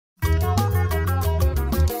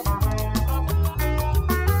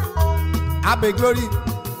abe glory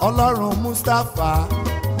ọlọ́run Mustapha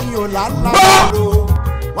ní ọ̀làlàrò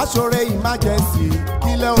wọ́n ṣoore emergency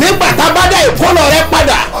kílẹ̀ òun. nígbà tá a bá dá ìkólọ rẹ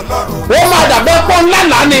padà ó máa dàbẹ́ pọ́ ńlá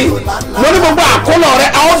lánìí mo ní gbogbo àkólọ rẹ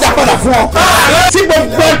a ó dà padà fún ọ. tí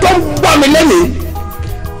gbogbo ẹ tó ń gbọ́ mi lẹ́nìí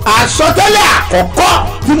àsọtẹ́lẹ̀ àkọ́kọ́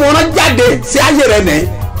tí mo rán jáde sí ayé rẹ nìyí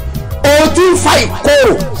o ti ń fa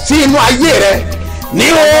ìkorò sí inú ayé rẹ ní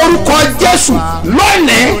orúkọ Jésù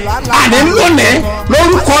lónìí àní lónìí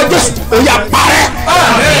lórúkọ Jésù ó yá parẹ́.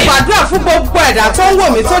 gbàdúrà fún gbogbo ẹ̀dá tó ń wò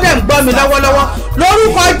mí tó dẹ̀ ń gbọ́ mi lọ́wọ́lọ́wọ́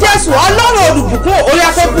lórúkọ Jésù Ọlọ́run olùbùkún ó yá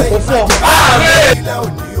kó bùkún fún ọ.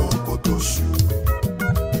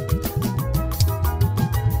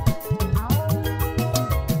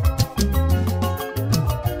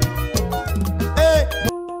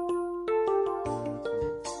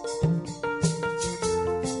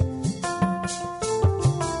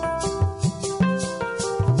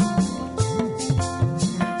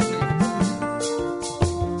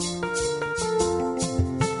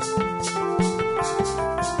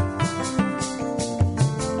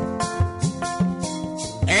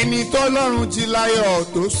 ẹni tọ́lọ́run jí láyọ̀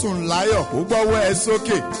tó sùn láyọ̀ kó gbọ́wọ́ ẹ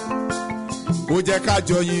sókè ó jẹ́ ká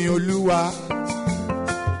jọ yin Olúwa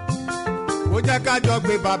ó jẹ́ ká jọ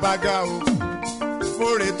gbé bàbá ga o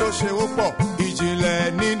fóore tó ṣe ó pọ̀ ìjìnlẹ̀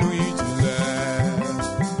nínú ìjìnlẹ̀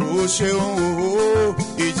ó ṣeun o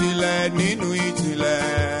ìjìnlẹ̀ nínú ìjìnlẹ̀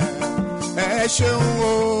ẹ ṣeun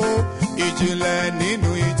o ìjìnlẹ̀ nínú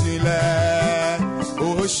ìjìnlẹ̀ ó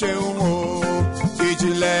ṣeun o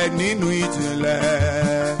ìjìnlẹ̀ nínú ìjìnlẹ̀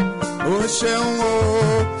ó ṣeun o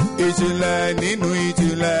ìjìnlẹ̀ nínú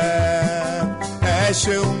ìjìnlẹ̀ ẹ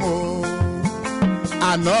ṣeun o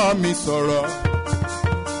àná mi sọ̀rọ̀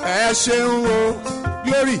ẹ ṣeun o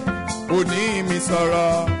glory òní mi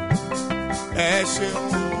sọ̀rọ̀ ẹ ṣeun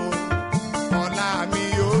o ọ̀la mi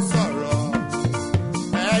yóò sọ̀rọ̀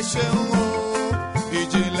ẹ ṣeun o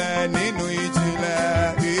ìjìnlẹ̀ nínú ìjìnlẹ̀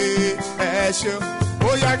ẹ ṣeun ó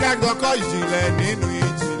yá gágbọ́ kọ́ ìjìnlẹ̀ nínú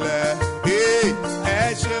ìjìnlẹ̀ ẹ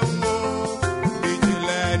ṣeun o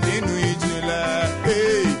ìjìnlẹ̀ nínú ìjìnlẹ̀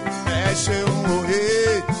ẹ ṣeun o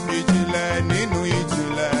ìjìnlẹ̀ nínú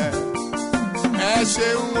ìjìnlẹ̀ ẹ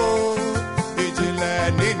ṣeun o ìjìnlẹ̀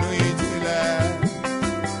nínú ìjìnlẹ̀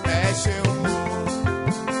ẹ ṣeun o.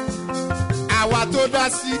 àwa tó dá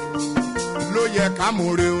sí ló yẹ ká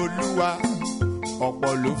mọ̀re Olúwa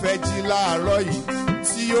ọ̀pọ̀ ló fẹ́ jí láàárọ̀ yìí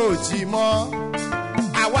tí yóò jí mọ́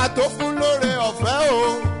àwa tó fún lóore ọ̀fẹ́ o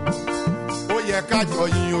ó yẹ ká jọ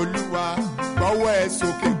yin Olúwa gbọ́wọ́ ẹ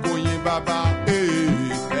sókè kó yin bàbá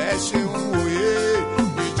ẹ ṣeun òye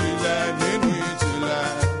ìjìnlẹ̀ nínú ìjìnlẹ̀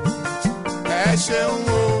ẹ ṣeun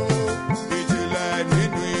o ìjìnlẹ̀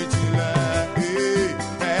nínú ìjìnlẹ̀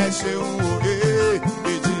ẹ ṣeun òye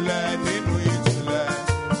ìjìnlẹ̀ nínú ìjìnlẹ̀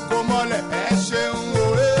kó mọ́lẹ̀ ẹ ṣeun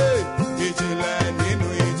òye ìjìnlẹ̀ nínú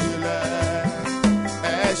ìjìnlẹ̀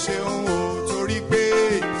ẹ ṣeun o torí pé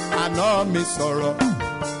àná mi sọ̀rọ̀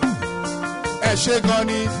ẹ ṣé gan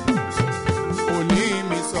ni òní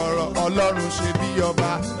mi sọ̀rọ̀ Ọlọ́run ṣe bí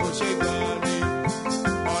ọba ó ṣé gan ni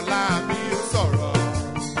ọ̀la mi ó sọ̀rọ̀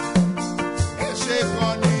ẹ ṣé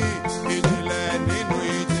gan ni ìjìnlẹ̀ nínú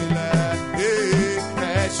ìjìnlẹ̀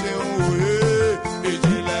ẹ ṣeun òye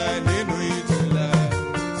ìjìnlẹ̀ nínú ìjìnlẹ̀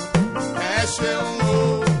ẹ ṣeun o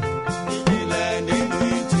ìjìnlẹ̀ nínú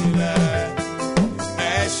ìjìnlẹ̀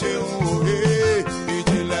ẹ ṣeun òye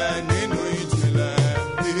ìjìnlẹ̀ nínú ìjìnlẹ̀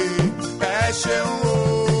ẹ ṣeun o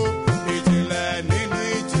ìjìnlẹ̀ nínú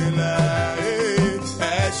ìjìnlẹ̀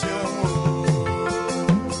ẹ ṣeun o.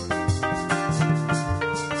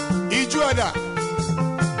 Ijú ọ̀dà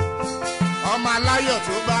ọmọ aláyọ̀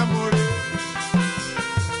tó bá múre.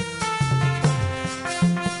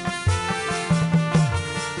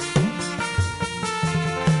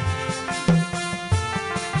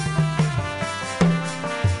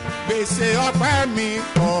 Gbèsè ọpẹ́ mi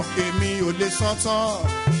kọ̀ èmi ò lè san tán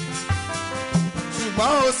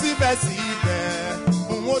ṣùgbọ́n ó síbẹ̀síbẹ̀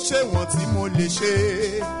n ó ṣe wọ́n tí mo lè ṣe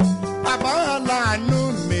bàbá aláàánú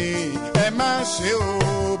mi ẹ má ṣe o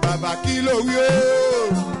bàbá kí ló wí o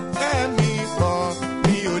ẹ̀mí kọ̀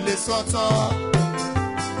mi ò lè san tán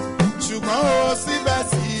ṣùgbọ́n ó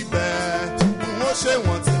síbẹ̀síbẹ̀ n ó ṣe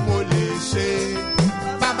wọ́n tí mo lè ṣe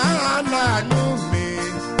bàbá aláàánú mi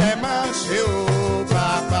ẹ má ṣe o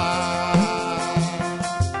bàbá.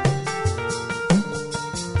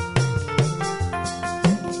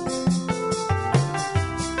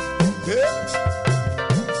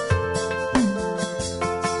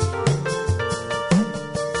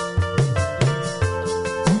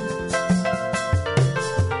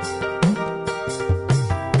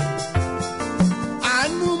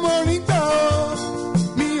 Àánú mo rí gbà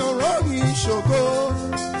mi ò rọ́ọ̀rì ìṣògo.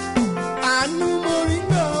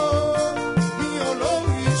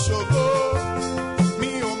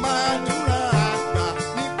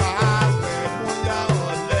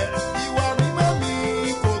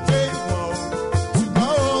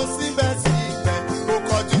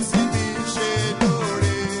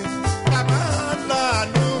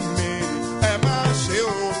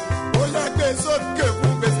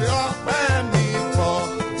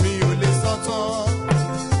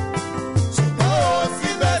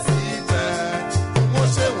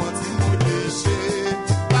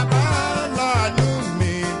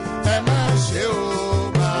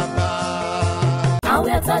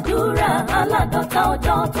 aládọ́ta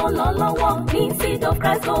ọjọ́ tó lọ lọ́wọ́ ní Seed of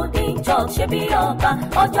Christ Golden Church ṣe bí ọba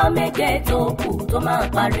ọjọ́ méje tó kù tó máa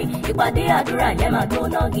parí ìpàdé àdúrà yẹn máa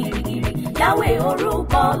gbóná girigiri yàwé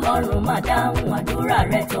orúkọ Ọlọ́run máa dáhùn àdúrà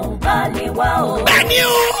rẹ tó bá lè wá o. bẹ́ẹ̀ni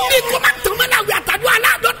o ní kó má tó mọ́ náà wí àtàdúrà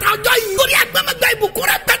aládọ́ta ọjọ́ yìí lórí agbẹ́mẹ́gbẹ́ ìbùkún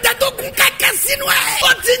rẹ pẹ́tẹ́ tó kún kẹ́kẹ́ sínú ẹ̀.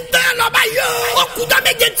 ó ti ń tẹ́ lọ́ba yìí o. ó kújọ́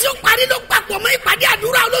méje tí ó parí ló papọ̀ mọ́ ìpàdé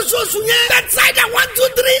àdúrà olóṣooṣù yẹn. bẹ́tísáìdà 1 2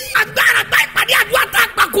 3 agbára gba ìpàdé àdúrà tá a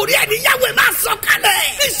pàkórí ẹ̀ níyàwó ẹ̀ máa sọ kalẹ̀.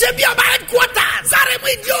 níṣẹ́ bí ọba headquarter Sárẹ́mú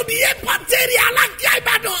Ìdíòbí airport area Alákíá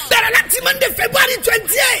Ìbàdàn. bẹ̀rẹ̀ láti Monday February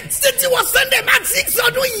 28 títí wọ Sunday March 6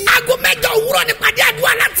 ọdún yìí. aago 8 òwúrọ̀ nípàdé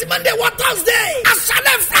àdúrà láti Monday wọ Thursday.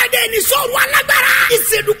 aṣálẹ̀ Friday ní sọ́ọ̀rù alágbára.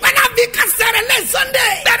 ìsìndùpẹ́ náà fi kásẹ̀rẹ̀ lẹ́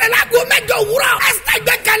Sunday. bẹ̀rẹ̀ láago 8 òwúrọ̀. Esther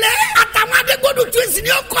Ìgbẹ́kẹ̀lé àtàwọn Adégbodò twins ní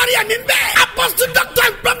ọkọ̀rí ẹ̀mí bẹ́ẹ̀. Apostle Dr.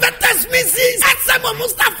 and Prophetess Mrs. S.M.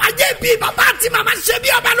 Mustapha J.P. bàbá àti màmá ṣe bí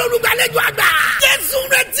ọba lólùgbàlejò àgbà. Jésù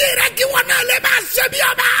retí rẹ kí wọn náà lè máa ṣe bí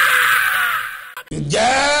ọba.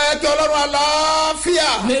 Jẹ́ kí Ọlọ́run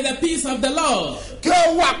àlàáfíà. May the peace of the Lord Kí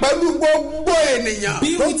ó wà pẹ̀lú gbogbo ènìyàn.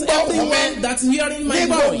 be with everyone that's hearing my ní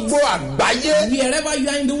voice. gbogbo àgbáyé. Wherever you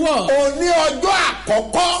are in the world. Òní ọjọ́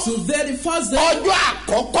àkọ́kọ́. Today the first day. Ọjọ́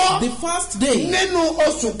àkọ́kọ́. The first day. Nínú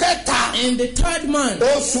oṣù kẹta. In the third month.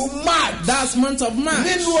 Oṣù March. That's month of March.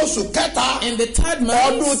 Nínú oṣù kẹta. In the third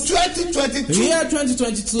month. Ọdún 2022. Year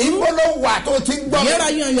 2022. Ibo ló wà tó ti gbọ́ mi. Here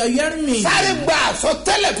are you and you are hearing me. Sáré gba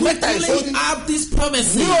àsọtẹ́lẹ̀ mẹ́ta ìsọjí. Quickly have this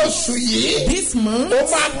prophecy. Ní oṣù yìí. This month. Ó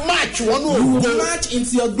máa march wọnú You ògo. will march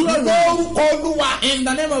into your glory. Lórúkọ Olúwa. In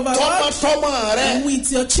the name of our Lord. Tọmọtọmọ rẹ.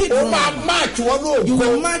 With your Ó children. máa march wọnú You ògo.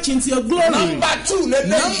 will march into your glory. Number 2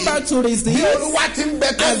 lélẹ́yìí. Number 2 is Bí this. Olúwa ti ń bẹ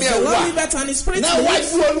As kẹ́mi the ẹ̀ Lord wá. liveth and his spirit Náà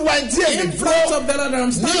lives. wájú Olúwa tí èmi In front dúró. of the Lord I'm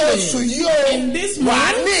Ní oṣù standing. yìí o. In this Wà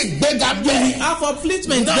á month, ní ìgbéga you will bẹ́ẹ̀. have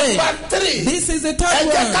upliftment there. Number 3. This is the Ẹ third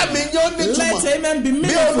jẹ́ ká one. mi yóò nítumọ̀. Let amen be Bí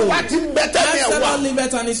meaningful. Olúwa ti ń bẹ kẹ́mi As ẹ̀ the wá. Lord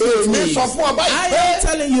liveth and his spirit Èmi lives. sọ fún ọba I yìí pé am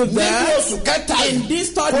telling you nínú that oṣù kẹta yìí. in this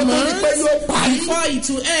third Kó tó di month, pé yóò parí. before it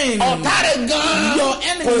will end, Ọ̀tá rẹ̀ gan-an. your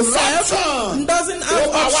enemy Kò self lọ́sàn. doesn't Ó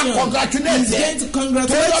have máa wá option. congratulate He's ẹ. going to Tó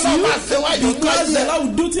congratulate lọ́nà máa ṣe wá you yìí because the Lord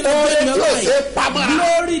will do things in Oore your tí ò life. ṣe pamọ́ra.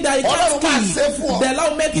 Glory that he Ọlọ́run máa can't ṣe fún keep. ọ. The Lord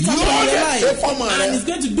will make it happen Yóò in your dẹ̀ ṣe life. fọ́mọ rẹ. And he's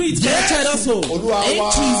going to do it for your child also. Olúwa In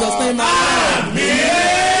wa. Jesus' name,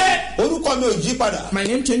 Orúkọ mi ò yí padà. my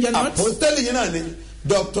name changes not. Àpòstélì yìí náà ni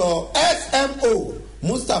Dr. S.M.O.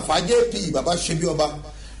 Mustapha J.P. Babasebioba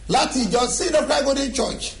láti ìjọ Seed of Christ Golden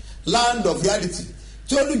Church Land of Reality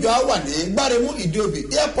tí olùjọ á wà ní Gbáremú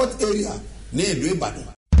Ìdíòbí airport area ní ìlú Ìbàdàn.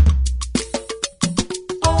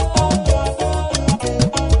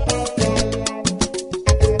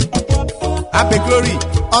 Abe glory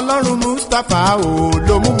Ọlọ́run Mustapha o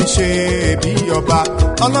ló mú mi ṣe bí ọba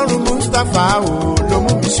Ọlọ́run Mustapha o ló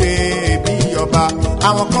mú mi ṣe bí ọba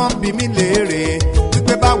àwọn kan bí mi léèrè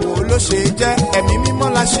wípé báwo ló ṣe jẹ́ ẹ̀mí mímọ́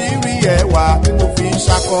la ṣì rí ẹwà tí mo fi ń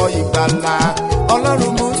ṣakọ ìgbàlà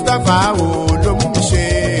Ọlọ́run Mustapha o ló mú mi ṣe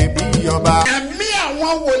bí ọba. Ẹ̀mí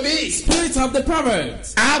àwọn wòlíì. Spirit of the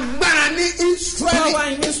prophets. Agbára ní Israẹli. Power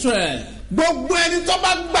in Israel. Gbogbo ẹni tó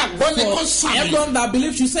bá gbàgbọ́ ni kò For sàmì. everyone that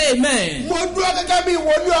believes should say amen. Mo dúró gẹ́gẹ́ bí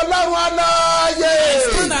ìwòlíì Ọlọ́run aláàyè.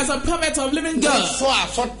 Stand as a prophet of living Mo God. sọ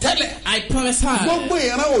àsọtẹ́lẹ̀. I prophesy. Gbogbo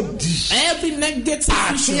ìran òdì. Every negative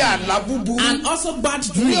Àti vision àlá búburú. and also bad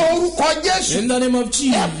Ní dream orúkọ Jésù. in the name of Ẹ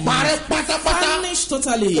Jesus. parẹ́ pátápátá. Vanish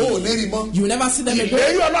totally. O ò ní rí mọ́. You will never see them again.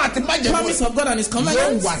 Ìlérí Ọlọ́run àti májẹ̀mú Promise rẹ̀. of God and His covenants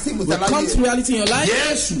Yóò wá sí ìmúṣẹ will come láyé to reality in your life.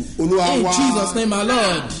 Jésù Olúwa In wa. Jesus' name, our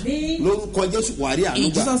Lord. Lórúkọ Jésù wà rí In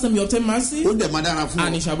àánú gbà. Jesus' name, you obtain mercy Ó dẹ̀ máa dára fún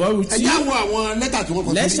and ọ. it shall be well with Ẹ you. já wo àwọn lẹ́tà tí wọ́n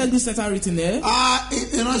kọ Let's sí. check this letter written there.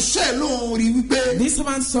 Ìránṣẹ́ ló ń rí wípé This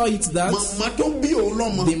man saw it that màmá tó bí òun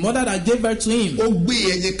lọ́mọ. the mother that gave birth to him Ó gbé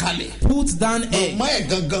ẹyin kalẹ̀. put down egg. Màmá ẹ̀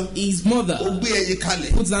gangan. His mother Ó gbé ẹyin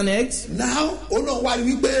kalẹ̀. put down eggs. Now Ọlọ́run wá rí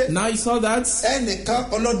wípé Now he saw that ẹnìkan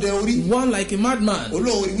ọlọ́dẹ orí. one like a madman.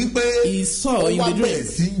 Ọlọ́run rí wípé He saw ó in wá the bẹ̀rẹ̀ dream.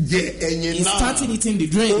 sí í jẹ ẹyin He náà. started eating the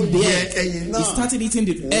drink, Ó the jẹ egg. ẹyin náà. He started eating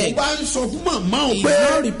the Òun egg. bá ń sọ fún màmá òun He's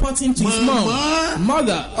pé now reporting to his Mama. mom.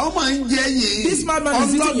 Mother, ọmọ ń jẹ yìí. this madman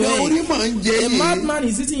is eating your Ọlọ́dẹ orí egg. mà ń jẹ A yìí. madman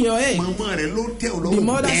is eating your egg. Màmá rẹ̀ ló tẹ̀ ọ́ lọ́rùn The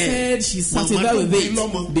mother bẹ́ẹ̀. said she's Màmá satisfied tó with bí it.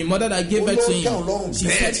 lọ́mọ. The mother that gave birth to him, she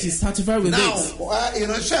said she's satisfied with Now, it.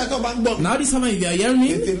 ìránṣẹ́ tó bá ń gbọ́ mi. Now this time, if you are hearing me,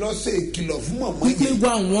 Tètè lọ ṣe ìkìlọ̀ fún màmá quickly yìí. go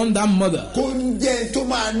and warn that mother Kó ń jẹ́ tó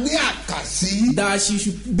máa ní àkàsí. that she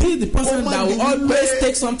should be the person that will always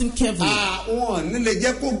take something carefully, Àwọn nílé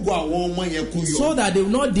jẹ́ kó gbọ́ àwọn ọmọ yẹn kó yọ. so that they will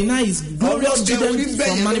not deny his glorious Ọlọ́dẹ orí children bẹ́ẹ̀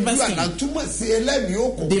from yẹn lójú manifesting. àlá túmọ̀ sí ẹlẹ́mìí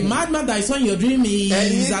òkùnkùn. The madman that I saw in your dream is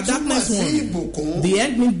Ẹ̀yin a darkness túmọ̀ sí one. ìbùkún. The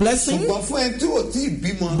egg means blessing. ṣùgbọ́n fún ẹni tí ò tí ì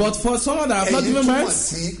bímọ. But for someone that has not given túmọ̀ birth,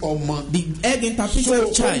 sí ọmọ. the egg interprets so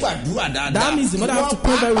ó child. gbàdúrà dáadáa. That means the mother has to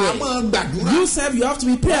pray very wọ́n well. máa gbàdúrà. You self, you have to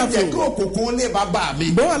be jẹ́ kí prayerful. òkùnkùn lé bàbá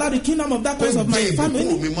mi. Don't allow the kingdom of darkness of my family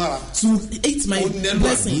mi mọ́ra. to eat my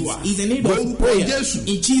blessings. Is in need of prayer.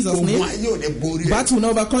 In Jesus' name, ayé ò ní borí ẹ̀. battle will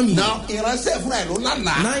not overcome you. na ìránṣẹ́ fúnra ẹ̀ ló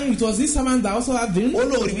lálàá. Now it was this servant that also had dream. ó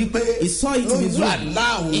lórí wípé He saw it in his lójú dream.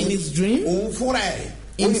 àlá òun. In his dream, òun fúnra ẹ̀.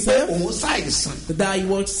 himself, òun ṣàìsàn. that he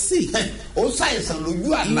was sick. ó ṣàìsàn lójú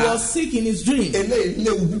He àlá. was sick in his dream. eléyìí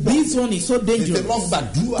léwu púpọ̀. This one is so dangerous. tètè lọ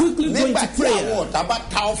gbàdúrà. Quickly go nígbà into tí prayer. àwọn ọ̀tá bá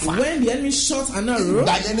ta ọ̀fà. When the enemy shot an arrow,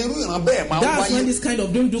 ìgbà yẹn ni irú ìran bẹ́ẹ̀ máa ń that's wáyé. when this kind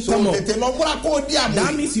of dream do so come up. tètè lọ múra kó di àmì.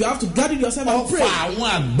 That means you have to gather yourself and ọ̀fà pray.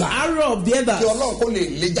 àwọn àgbà. Arrow of the kí others, ọlọ́run kó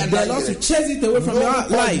lè lé jáde the Lord to chase it away from your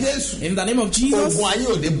Lórúkọ life. Jésù. In the name of Jesus, ogun ayé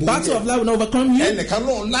ò ní borí battle ẹ̀. of life will not overcome you. ẹnìkan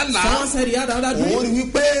lóun lálàá. Someone said he had another òun dream.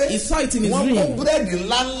 rí wípé He saw it in his wọ́n kó dream búrẹ́dì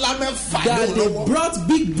ńláńlá mẹ́fà that lóun they lọ́wọ́. brought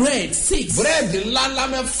big bread, 6 búrẹ́dì ńláńlá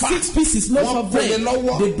mẹ́fà. 6 pieces, loaf Wọ́n of kó bread. lé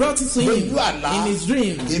lọ́wọ́. They brought it to him lójú àlá. in his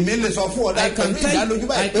dream. èmi lè sọ fún ọ I dáa can pẹ̀lú tell ìdánilójú I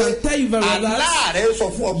báyìí can tell you very well àlá that rẹ̀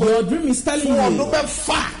sọ fún ọ pé your dream is telling fún ọdún you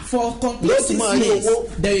mẹ́fà for complete Yóò ti 6 máa rí years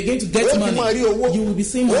owó. that you're going to Yóò get ti money. máa rí owó. You will be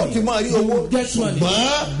seeing Yóò ti money. máa rí You owó. will get money.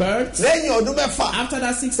 Ṣùgbọ́n But lẹ́yìn ọdún mẹ́fà after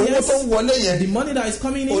that 6 owó years, tó ń wọlé yẹn the money that is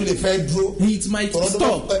coming o in, lè fẹ́ dúró. it might Tọ́lọ́dún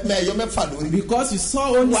stop mẹ́yọ mẹ́fà lórí. because you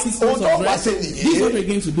saw only 6 Ohun months tó of wá rest. ṣe This is what you're nìyí.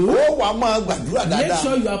 going to do. ó wà á máa gbàdúrà dáadáa.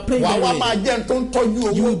 sure you are praying wà á wá very máa jẹ́ ẹni tó ń tọ́jú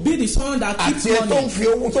You owó will be the son that keeps àti ẹ tó ń money fi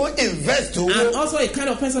owó tó ń invest and owó. also a kind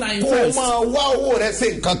of person that kó o invests. máa wá owó rẹ sí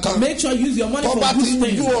nǹkan kan. Make sure you use your money tó for bá ti good ń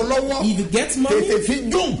things. jú ọ lọ́wọ́ If you get money, tètè fi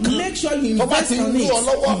jó nǹkan. make sure you tó bá invest ti ń on jú ọ it.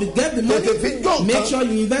 lọ́wọ́ If you get the money, tètè fi jó nǹkan. make sure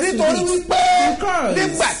you invest in nítorí it. wípé Because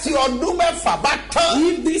nígbà tí ọdún mẹ́fà bá tán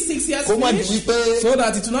if these 6 years kó má di finish, wípé so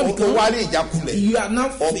that it will not o become, wá rí ìjákulẹ̀. you are now a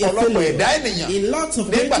ọ̀pọ̀lọpọ̀ failure. ẹ̀dá ènìyàn A lot of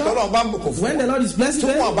nígbà tó nature, lọ́wọ́ bá ń bùkún fún when the Lord is blessing tí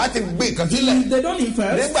them, wọn bá ti gbé nǹkan sílẹ̀ if they don't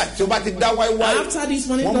invest, nígbà tí o bá ti dá wáíwáí after this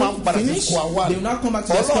money wọ́n máa ń don't padà sí finish, kó àwa they will not come back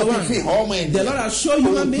to the square ọlọ́run ti fi one. hàn ọmọ ènìyàn The Lord has shown you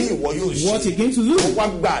ohun one tí day ìwọ yóò ṣe what you're going to ó do. wá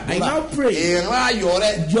gba I àdúrà now pray ìran ayọ̀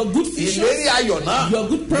rẹ your good visions, ìlérí ayọ̀ náà your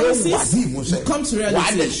good yóò wà sí promises ìmúṣẹ will come to wà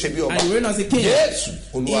á lè ṣe bí reality ọba and you reign as a king. Jésù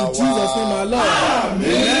In Olúwa Jesus' name wa. our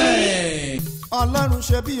Lord. Amen. ọlọ́run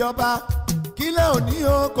ṣe bí ọba kílẹ̀ òní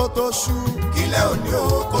o kò tó ṣú. kílẹ̀ òní o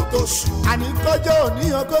kò tó ṣú. àní kọjọ́ òní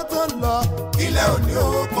o kò tó lọ. kílẹ̀ òní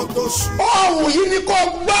o kò tó ṣú. ohùn yìí ni kò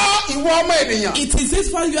gbọ́ ìwọ ọmọ ènìyàn. It is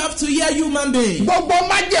this part you have to hear, human being. gbogbo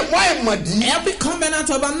májẹ̀mú àìmọ̀dí. Every covenant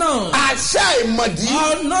of unknown, àṣà àìmọ̀dí.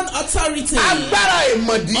 unknown authority, agbára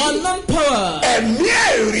àìmọ̀dí. unknown power, ẹ̀mí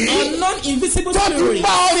ẹ̀rí. unknown invisible tó ti spirit bá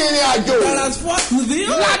ọ rìnrìn àjò. that has fought with you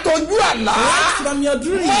látọjú àlá. right from your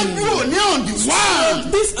dream. wọ́n dúró ní òǹdí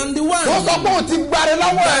wá. This and the one wọ́n sọ pé òun ti gbàre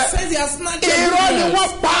lọ́wọ́ that ẹ̀. says he has snatched your irọ́ ni dreams.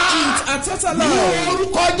 wọ́n pa. It a total ní lie.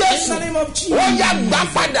 orúkọ In Jésù. the name of Jesus. wọ́n yá gbà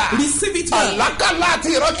padà. Receive it back. àlákàlà àti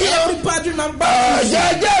ìrọ́kìrọ́. Every pattern and battle.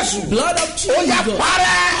 ẹ̀jẹ̀ Jésù. Blood of ó yá Jesus.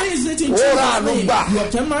 parẹ́. Praise it in ó ra Jesus' àánú name. gbà. You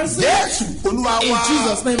obtain mercy. Jésù Olúwa In wa.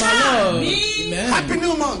 Jesus' name, our Lord. Happy Amen.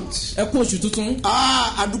 new month. Ẹ kú oṣù tuntun.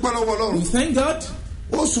 àdúpẹ́ lọ́wọ́ We Ọlọ́run. thank God.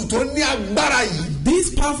 oṣù tó ní agbára yìí. This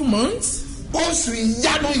powerful month, oṣù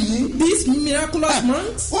ìyanu yìí. this miraculous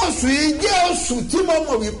month, oṣù yìí jẹ́ oṣù tí mo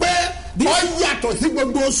mọ̀ wípé ó yàtọ̀ sí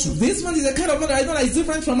gbogbo oṣù. this month is a kind of month that I know that is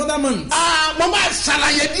different from other months. mo máa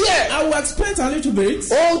ṣàlàyé díẹ̀. I will explain a little bit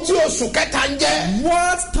ohun tí oṣù kẹta ń jẹ́.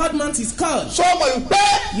 what third month is called. sọ mọ̀ wípé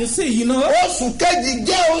You see, you know, oṣù kejì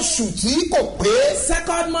jẹ́ oṣù tí kò pé.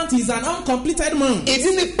 second month is an uncompleted month.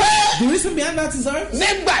 ìdí ni pé The reason behind that is that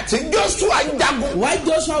nígbà tí Joshua ń jagun. while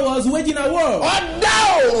Joshua was waging a war, ó dá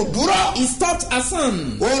òòrùn dúró. he stopped a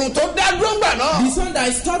sun. òòrùn tó dá dúró gbà náà. The sun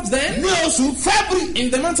that stopped then ní oṣù February. in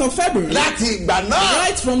the month of February. láti ìgbà náà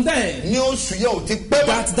Right from then, ní oṣù yẹn ò ti pé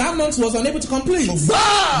mọ́. that month was unable to complete.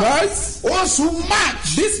 ṣùgbọ́n But oṣù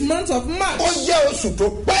March this month of March ó jẹ́ oṣù tó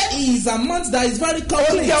pé. is a month that is very ó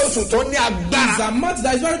complete. jẹ́ oṣù tó ní Is agbára. a month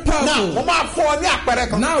that is very náà mo powerful. máa fún ọ ní àpẹẹrẹ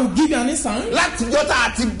kan. Now I will give you an instance. látijọ́ tá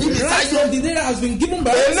a ti bí mi Right sáyé. from the day that has been given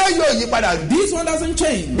birth, eléyìí ò yí padà rí. this one doesn't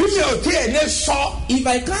change. bí mi ò tí ẹ̀ ní sọ. If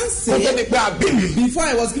I can't kó tó say di pé a bí mi. before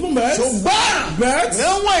I was given birth, ṣùgbọ́n birth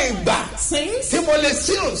níwọ̀n ìgbà since tí mo lè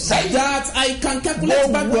sírò sẹ́yìn. that I can calculate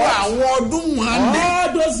gbogbo backwards àwọn ọdún wọn ní.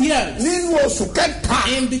 all those years nínú oṣù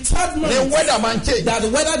kẹta in the third ni month wẹ́dà máa ń ṣe. that the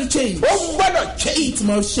weather to change. ó gbọ́dọ̀ ṣe. It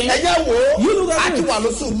must change. ẹ̀yẹ́ wo You look at a ti it. wà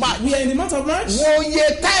lóṣù March. We are in the month of March. wo iye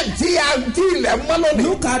táìmù tí ilẹ̀ mọ́ lónìí.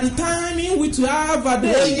 Look at the time in which we have a wo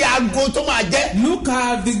day. iye aago tó máa jẹ́. Look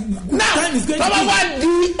at the now time is going tọ́ba to wá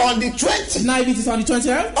di on the 20 be. Now if it is on the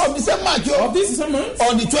 20th of December jo of this month,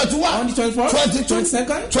 on the 21 on the 24th, 22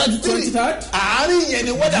 22nd, 23 23rd. àárín yẹn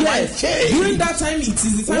ni wẹ́dà máa ń Yes, ṣe. during that time it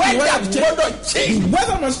is the time the wẹ́dà weather to change. gbọ́dọ̀ The change.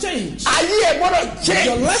 weather must change. change. ayé ẹ̀ gbọ́dọ̀ change.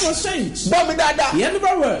 Your life must change. gbọ́ mi dáadáa. Hear me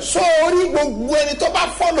very well. sórí gbogbo ẹni tó bá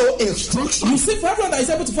follow instruction. You see, for everyone that is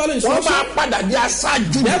able to follow wọ́n instruction, máa padà di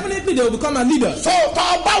aṣáájú. definitely they will become a leader. so tọ́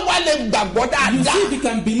ọba wa lè gbàgbọ́ You dáadáa. see, they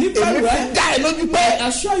can believe very èmi well. fi dá ẹ lójú pé I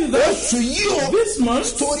assure you that oṣù yìí o this month,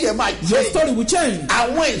 story ẹ máa your jẹ. story will change.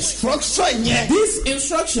 àwọn instruction yẹn This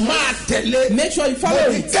instruction, máa tẹ̀lé. make sure you mo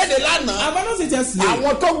follow ti it. kéde lánàá. I've announced it yesterday.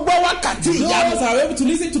 àwọn tó gbọ́ wákàtí ìyanu. Those are able to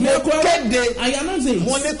listen to me. kéde. I announce it.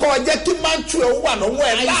 mo ní kọ́ jẹ́ kí mantu ẹ̀ wà lọ́wọ́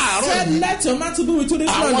ẹ̀ I láàárọ̀ said, yìí. let your man to be with you this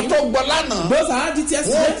àwọn morning. tó gbọ́ lánàá. Those are had it wọ́n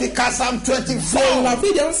yesterday. ti ka psalm They will 24. have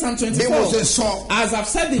read on Psalm bí mo ṣe 24. sọ. As I've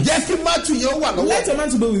said it, jẹ́ kí mantu yẹn wà lọ́wọ́ let ẹ̀. your man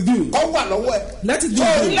to be with you. kọ́ wà lọ́wọ́ ẹ̀. Let it be tó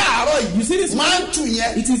with you. láàárọ̀ You see yìí this man? mantu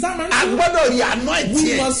yẹn. It is that man. a gbọ́dọ̀ rí anoint We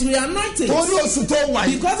yẹn. must re-anoint it. torí oṣù tó wà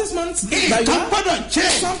yìí. Because this month, that you nǹkan have, gbọ́dọ̀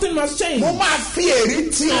change. something must change. mo máa fi èrí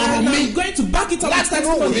tí ọ̀rọ̀ And mi. I'm going to back it up with láti inú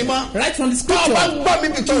òwò testimony. mímọ́. Right from the tó o bá scripture. gbọ́ mi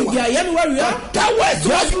bí tó wà. Yeah, hear me where we are. dáwọ́ ẹ̀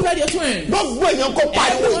Just síwájú. spread your twin. gbogbo èèyàn kó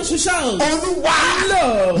pariwo. Everyone should shout. olúwa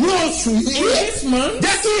Lord, ní oṣù in yìí. this month,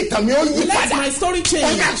 jẹ́ kí ìtàn mi ó yí let padà. my story change.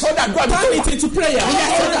 ọ̀yà sọ́dà gbọ́ mi tó Turn wà. it into prayer. Turn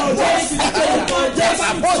it into prayer. Turn it into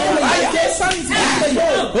prayer.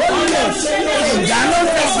 ìjà ló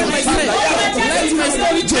fẹ́ fún mi sílẹ̀. Let my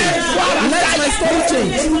story change. Let my story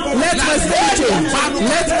change. Let my story change.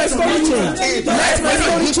 Let my story change. Let my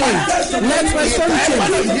story change. Let my story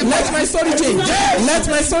change. Let my story change. Let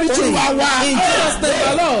my story change. In Jesus' name,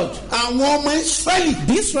 the Lord. àwọn ọmọ Ísírẹ́lì.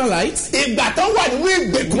 The Israelites, ìgbà tó wà nínú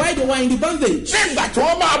ìgbèkùn. while they were in the bondage, nígbà tí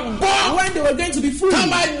wọ́n máa bọ́. when they were going to be free, ká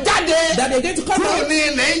máa jáde. that they're going to come kúrò out ní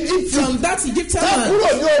ilẹ̀ Íjíbítì. from that Egyptian ká land, kúrò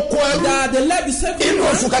ní oko ẹrú. that they left the inú slavery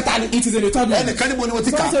oṣù land. kẹta ni. It is in the third month. ẹnìkan níbo ni mo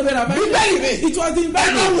ti kà. Some say where have I bíbélì read? mi. It was in Bible.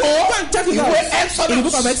 ẹnu wo. Go and check it ìwé out. Exodus. In the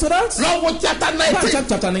book of Exodus, lọ́wọ́ chapter go and 19. check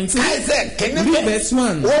chapter 19. Isaac kìíní Read verse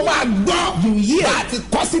 1. ó máa gbọ́. You hear bá a ti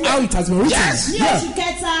kọ́ síbẹ̀. how it has been written. Yes. ní Yeah. oṣù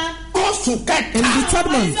kẹta oṣù kẹta. In the third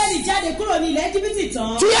àwọn month, Ísírẹ́lì jáde kúrò ní ilẹ̀ Íjíbítì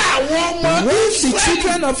tán. tí àwọn ọmọ when the Ísírẹ́lì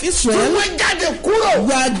children of tí Israel wọ́n jáde kúrò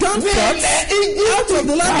were gone ní forth ilẹ̀ Íjíbítì out of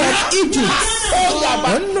the land of Egypt, ó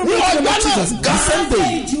yàgbá when the ní name ọjọ́ of Jesus, náà the same Wọ́n day,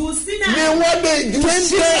 dé ìjù Sínà. ni wọ́n lè ju came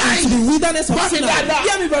there into the wilderness of Sinai.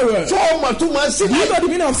 Hear me very well. tó o mọ̀ tó máa Do you Sinai know the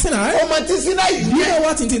meaning of Sinai? ó mọ̀ tí Sinai Do you yẹ know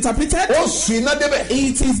what it interpreted? oṣù iná débẹ̀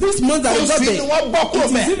It is this month that they got oṣù there. ni wọ́n gbọ́ kúrò It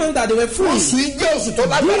is mẹ́ even that they were free. oṣù yìí jẹ́ oṣù tó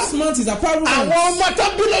lágbára This month is a powerful àwọn month. ọmọ tó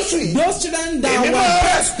bí lóṣù yìí Those children that Èmi were máa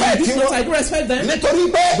blessed respect in this month, wọn. I do respect them. nítorí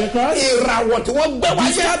pé Because ìràwọ̀ tí wọ́n gbé The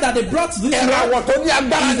wáyé star that they brought to this ìràwọ̀ world tó ní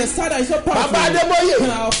agbára is ni a star that is so powerful. Baba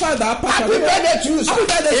Adébóyè. Our father, Papa happy Adébóyè. birthday to you sir Happy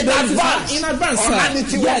birthday in to you, advance sir. In advance, ọ̀la sir. ni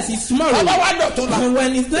tiwọn Yes, it's tomorrow. bàbá wa dọ̀tún la And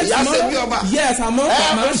when it's next Ìyá tomorrow, Babasebioba. yes, I'm on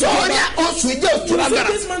my sọ̀rọ̀ oṣù yìí jẹ́ oṣù lágbára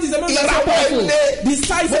this month is a month that's so ìràwọ̀ powerful. ilé The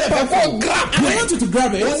star is so mo lè fẹ́ kó powerful. grab And I want you to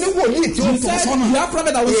grab it. oníwòlíì tí ó You tọ̀ said sọ́nà you have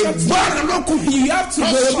prophet that will stop you. ìgbọ́ràn ló kù You have to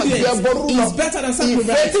be obedient. It's better than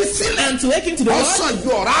sacrifice. ìfetísílẹ̀ And to awaken to the ọ̀sán Lord ju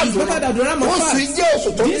ọ̀rá is better than the ram of oṣù fast. yìí jẹ́ oṣù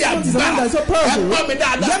tó ní This month is a month agbára that is so powerful. ẹ gbọ́ mi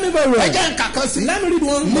dáadáa Hear me very well. ẹ jẹ́ nǹkan kan sí Let me read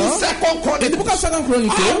one ní more. second In the book of Chronicles 2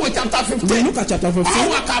 Chronicles, àwọn chapter we 15 look at chapter 15.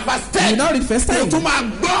 àwọn àkàbà You now read first time. tó máa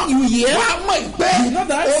gbọ́ You hear? wàá mọ̀ pé You know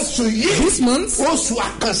that oṣù yìí this month oṣù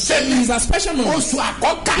àkànṣe ni is a special month. oṣù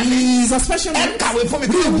àkọ́kà ni Is a special ẹ month. kàwé fún mi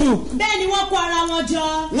kí Read ló the bù book. bẹ́ẹ̀ ni wọ́n kó ara wọn jọ.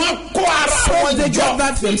 wọ́n kó ara So wọn they jọ got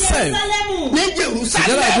that themselves. Jerúsálẹ́mù ní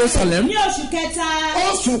Together at Jerusalem Jerusalem. ní oṣù kẹta.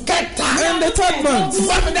 oṣù kẹta In the third month.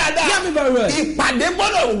 gbọ́ mi dáadáa Hear me very well. ìpàdé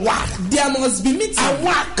gbọ́dọ̀ wà There must be meeting.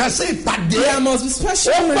 àwọn àkànṣe ìpàdé There must be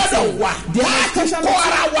special ó gbọ́dọ̀ meeting. wà There wọ́n á must be ti special kó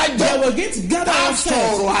ara wa meeting. jọ They were going to gather á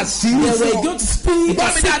ourselves. sọ̀rọ̀ àṣírí They fún were ọ. going to speak Gbọ́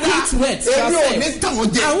a mi dáadáa secret word to èmi ò ní ourselves. tàn ọ́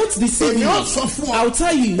jẹ I won't deceive èmi you. ò sọ fún ọ I'll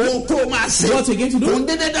tell you ohun tó máa ṣe what you're going to do. kò ń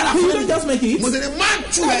dédé dára You fún don't just make it. mo sì ní máa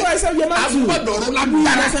tù That's why I said you're ẹ not too. agbọ́dọ̀ ọ̀rọ̀ You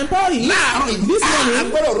lágbára must empower it. láàárọ̀ yìí This morning,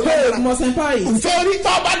 agbọ́dọ̀ ọ̀rọ̀ hey, lágbára you must empower it. nítorí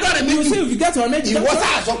tó bá dọ̀rẹ̀ You see, méjì if you get to a major ìwọ doctor,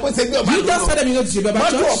 sáà sọ pé ṣe bí ọba you just tell them you go to Shebaba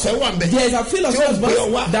mọ́tò Church. ọ̀fẹ́ wà mbẹ́ There is a field of tí ó sales gbé ọ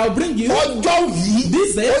wá bus that will bring you. ọjọ́ yìí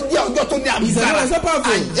This day ó jẹ́ ọjọ́ tó ní is a àbúrò very so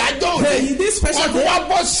powerful. àyájọ́ Hey, òní this special ọdún day wa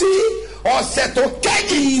bọ́ sí ọ̀sẹ̀ tó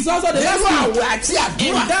kẹ́yìn is also the last nínú week. àwẹ̀ àti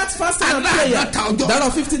In àdúrà that fasting and prayer, aláàdọ́ta ọjọ́ that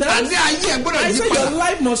of 50 days, àní ayé ẹ̀ gbọ́dọ̀ I yí say your padà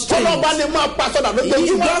life must change. tọ́lọ́ba ni máa pa sọ́dà If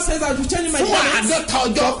lójoojúmọ́ God says I will change my fún parents àádọ́ta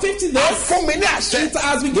ọjọ́ for 50 á days, fún mi ní àṣẹ it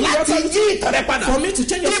has been given láti authority yí ìtẹ̀rẹ́ padà for me to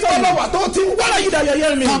change your ní story. bọ́lọ́wà tó ti ń What wọ́lá are you that you're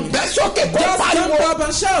hearing me? kàn bẹ́ sókè kó Just pariwo jump up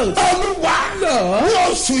and shout. olúwa Lord, ní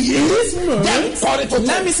oṣù yìí this month, jẹ́ kọrin tuntun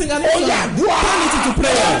let me sing an ó song. yà dùn á Turn it into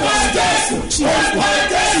prayer. Jesus,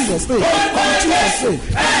 Jesus,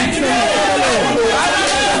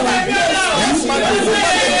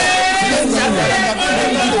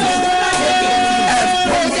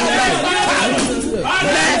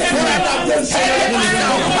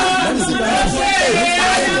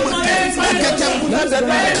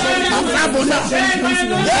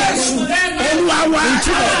 Yes, olúwa wa.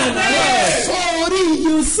 Sorry,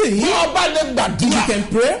 you see. see, bọ́ọ̀bá lè if gbàdúrà you can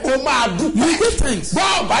pray, o máa you dúpẹ́ give thanks.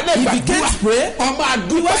 bọ́ọ̀bá lè If you gbàdúrà can't pray, o máa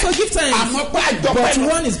you also dúpẹ́ give thanks. àmọ́ pé àjọpẹ́ But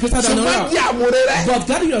one is greater than ṣùgbọ́n another. di àmúre rẹ But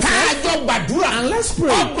gather yourself káàjọ gbàdúrà and let's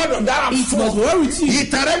pray. ọ gbọ́dọ̀ dára It fún must be well with you.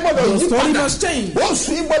 ìtẹ̀rẹ́ gbọ́dọ̀ Your yí story padà must change. oṣù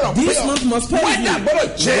yìí gbọ́dọ̀ pé This ọ month must pay wẹ́dà you. gbọ́dọ̀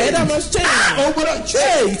change Weather must change. o gbọ́dọ̀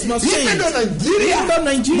Hey, it must change. ìgbẹ́dọ̀ nàìjíríà Even though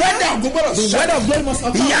Nigeria, wẹ́dà ògùn gbọ́dọ̀ the word of God must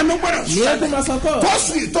occur. ìyanu gbọ́dọ̀ Miracle must occur.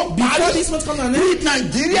 kóṣù yìí tó Before parí this month comes to an ní end,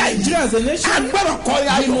 nàìjíríà Nigeria as a nation, agbọ́dọ̀ kọ́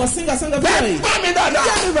ya we yọ must sing a song of bẹ́ẹ̀ joy. gbọ́ mi dáadáa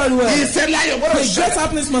Hear me very well. ìṣẹ̀lẹ̀ ayọ̀ gbọ́dọ̀ The great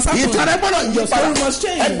happenings must happen. ìtẹ̀rẹ́ gbọ́dọ̀ yí Your padà story must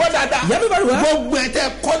change. ẹ gbọ́ dáadáa Hear me very well. gbogbo ẹ̀ tẹ́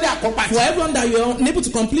kọ́lé àkọ́pàtì For everyone that you are unable to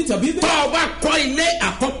complete your business, tọ́ ọ bá kọ́ ilé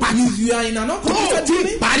àkọ́pàtì if you are in an uncompleted ti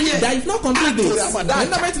building, parí ẹ̀ that is not completed. àtòrè àmàdá In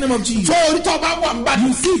the mighty name of Jesus, tó orí tọ́ bá wà ń bá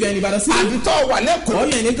you see if you are in Ibadan àbí City tọ́ wà or lẹ́kọ̀ọ́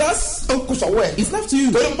you are in Lagos, ó kù sọ̀wọ́ ẹ̀ it's left to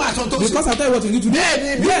you. torí máa sọ tó Because I tell you what you need to do. bẹ́ẹ̀ ni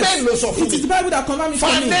bíbélì ló sọ fún It is mi the Bible that confirms it for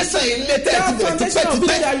me. foundation ilé tẹ́ That ti bẹ̀rẹ̀ foundation of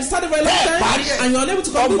building that you started for a long bẹ́ẹ̀ parí time ẹ̀ and you are unable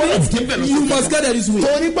to ọgbọ́dọ̀ complete débẹ̀ it, lọ you sókè. must get there this way.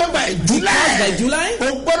 torí pé by July Because by July, o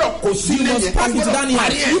gbọ́dọ̀ kò sí you must lẹ́yìn pack it down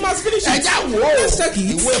parí here. ẹ̀ You must finish it. ẹja wo Let's check it.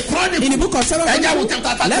 ìwé chronicle In the book of 2 ẹja wo Chronicles,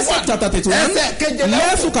 chapter let's check chapter 31. ẹsẹ̀ keje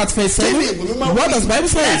Let's look at verse 7. What does Bible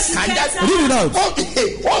say? Read it out.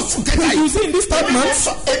 ó sùn kẹta You see in this third month,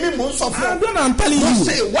 èmi mò ń sọ fún ọ I'm telling mo you,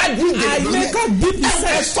 ṣe ìwádìí I ìdè make a deep ẹ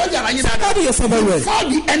research. sọ́jà ara yín dáadáa Study yourself very well. before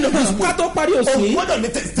the end of this Ká month tó parí o oṣù yìí, gbọ́dọ̀ ní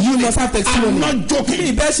testimony you must have testimony. I'm not joking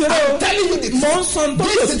Mi ìbẹ́ ṣe I'm o. telling you the Mo ń truth sọ tó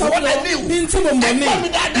this yóò is tọ́ what I lọ knew ní tí mo mọ̀ ní. ẹ gbọ́ mi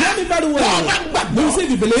dáadáa Hear me very well. tó o bá gbàgbọ́ You say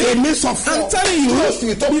you believe. èmi sọ fún I'm ọ telling you, tí o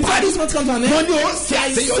sì tó before parí this month comes to an mo end, ní o ṣe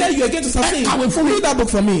I say àṣeyọrí you are going to succeed. ẹ kàwé fún mi Read that book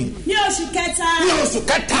for me. ní oṣù kẹta ní oṣù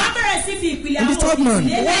kẹta wọ́n bẹ̀rẹ̀ sí fi ìpìlẹ̀ In the àwọn third òkè month,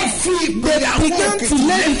 lélẹ̀. wọ́n fi ìpìlẹ̀ àwọn Began òkè to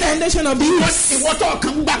lay the foundation of the house. ìwọ́tọ̀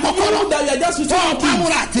kan gbà kọ́kọ́rọ́ You that you are just tó o returning bá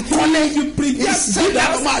múra àti kọ́lé you prepare to do ìṣẹ̀lẹ̀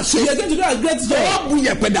ló máa that, ṣe you are going to do a great ó job. bu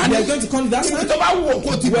yẹ̀pẹ̀ dání You are going to come to that ibi side. tó bá wù ọ́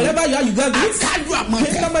kó ti bù Wherever you are, you got this. kájú àmọ́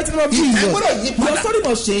In the mighty name of Jesus, ìfẹ́ gbọ́dọ̀ yí your padà story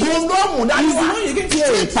must change. òun ló mú dání It's the wá one you're going to tí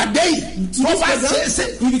hear. ìpàdé yìí To tó this bá program, ṣeéṣe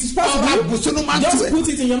if it is possible, ọba bùsùnú máa ń just tu ẹ̀ put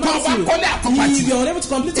it in your tó mouth. bá kọ́lé àkọ́pàtì If you are unable to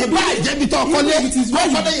complete your ìbá building, ìjẹ́bi tó kọ́lé if it is where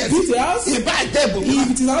ọkọ́lé you yẹn built a house, ìbá ìjẹ́ ìbòmí if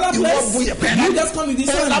it is another ìwọ place, bu yẹ̀pẹ̀ you dání just come with this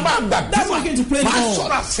òun one. lábàá gbà That's what you're going to play máa on.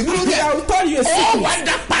 sọ̀rọ̀ àṣírí I rẹ̀ will tell you a ó secret. wá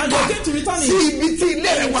dá And padà you're going to return sí it ibi tí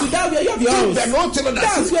ilé rẹ̀ wà to that where you have your house. ibẹ̀ ló ti lọ dá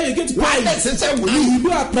That's sí where you're going to wà á pray. lẹ̀ ṣiṣẹ́ And wòlíì you do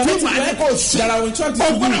a tí prophetic màá ní work kó ṣe that I will instruct ó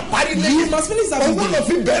you to gbọ́dọ̀ parí do. lẹ́yìn You must finish that ó building. gbọ́dọ̀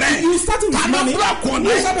fi bẹ̀rẹ̀ You start with tàbí money. búlọ̀kù ọ̀nà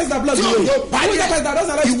Who is that person that blocks tí the way? òjò parí Who is that person that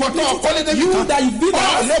doesn't allow you to ìwọ tó complete ọkọ́lé it? débi You kan that you build a ọ̀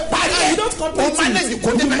house lè parí and ẹ̀ you don't ó complete manage it. kó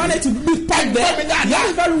You débẹ̀ manage to be part there. gbọ́ mi dáadáa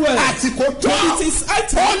Yeah, very well. àsìkò tó But it is ó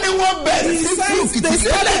item. ní wọ́n bẹ̀rẹ̀ He sí says fúlùkì they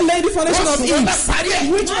started laying the foundation of wọ́n it. bẹ̀ parí ẹ̀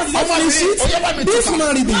Which one did they ọmọ mi finish it? ó yẹ bá mi This túkà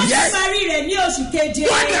man read wọ́n it. sì parí rẹ̀ ní oṣù keje.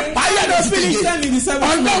 wọ́n lè parí ẹ̀ lọ́sùn Finish keje them in the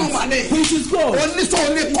seventh ọlọ́run month. wà ní Which is God. oníṣòwò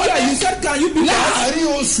ní Yeah, kọ́lé you said can you be that? láàárín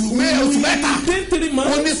oṣù mẹ́ta Within 3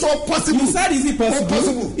 months. oníṣòwò possible You said is it possible?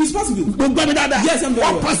 possible. It's possible. gbogbo mi dáadáa Yes, I'm very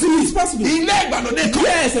wọ́n well. possible It's possible. ilé ìgbàlódé kan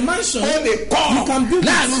Yes, a mansion. ó lè kọ́ You can build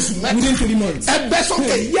láàárín it oṣù mẹ́ta within 3 months. ẹ bẹ́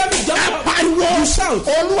sókè Hear me, jump ẹ up. pariwo You shout.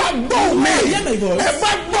 olúwa gbóhùn mi Hear my voice. ẹ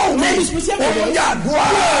bá gbóhùn mi Lord, you hear my voice. òun yà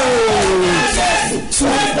dùn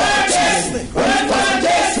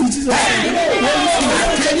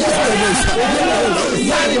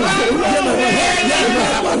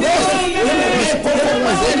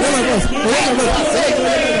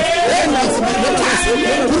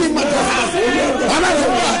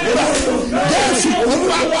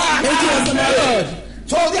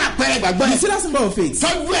sọ́ọ́dí àpẹẹrẹ gbàgbọ́ You yẹn see that symbol of faith?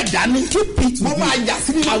 tọ́jú ẹ̀ dání Keep it mo with máa you. yà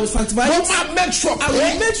sí nínú I will sanctify mo it. máa make sure I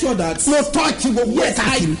will make sure that mo tọ́ọ̀tì gbogbo ẹ̀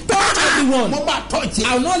káàkiri touch everyone. mo máa tọ́ọ̀tì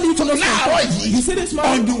I will not leave to no láàárọ̀ yìí You see this on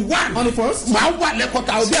man the one on the first? máa wà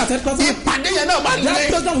lẹ́kọ̀ọ́ta will be at headquarters. ìpàdé yẹn náà máa That lé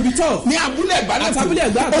program will be tough. ní abúlé ẹ̀gbá náà At Abúlé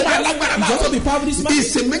Ẹ̀gbá, ó máa lágbára you also be náà proud of this man.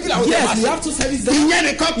 ìsìn méjìlá ó tẹ̀ Yes, wá we sí have to service them. ìyẹn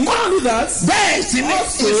nìkan You kọ́ can't do that. bẹ́ẹ̀ sì ni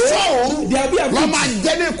Also, ìṣòro there will be a lọ́ máa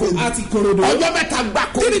jẹ́ ní èkó at Ikorodo. ọjọ́ mẹ́ta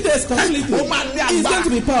gbáko 3 days completely. ó máa ní It's going to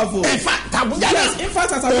be powerful. ẹ̀fà tàbújá náà Yes, in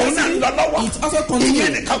fact, as a òun náà person, lọ lọ́wọ́ it also continues.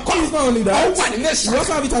 ìyẹn nìkan kọ́ It's not only that. ó wà nílé sàn We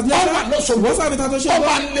also have it as ó wà leisure. lọ́sọ̀gbọ̀ We also have it as ó Oshogbo.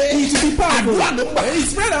 wà lé It will be powerful. àdúrà ló ń gbà It's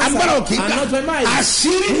spread outside. agbára òkè And gbà not by mind.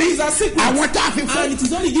 àṣírí ni It is a secret. àwọn tá a fi fún And it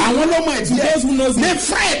is only given àwọn ló mọ to ìdílé those who knows it. ní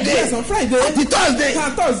Friday Yes, on Friday. àti Thursday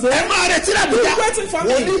And Thursday. ẹ máa retí làbújá We're waiting for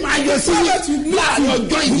me. òní máa yọ sí Prophet will meet láàrin you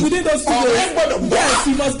ọjọ́ yìí within those 2 days. ọ̀rẹ́ gbọ́dọ̀ gbọ́ Yes,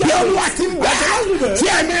 you must get bí it. olúwa ti ń bá Like the Lord will. tí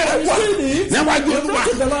ẹ̀mí rẹ̀ wà I feel it. níwájú The olúwa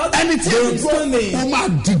Lord of the Lord. ẹni tí There èmi is gbọ́ no name. ó máa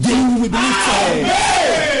dìde will be lifted.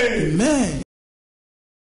 Amen.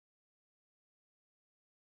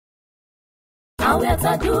 àwẹ̀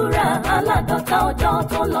àtàdúrà aládọ́ta ọjọ́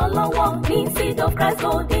tó lọ lọ́wọ́ ní Seed of Christ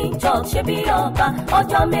Golden Church ṣe bí ọba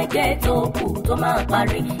ọjọ́ méje tó kù tó máa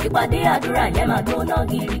parí ìpàdé àdúrà yẹn máa gbóná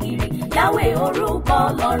girigiri Yahweh orúkọ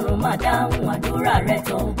Ọlọ́run máa dáhùn àdúrà rẹ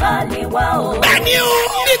tó bá lè wá o. bẹ́ẹ̀ni o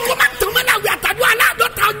ní kó má tó mọ́ láwùjọ àtàdúrà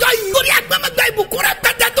aládọ́ta ọjọ́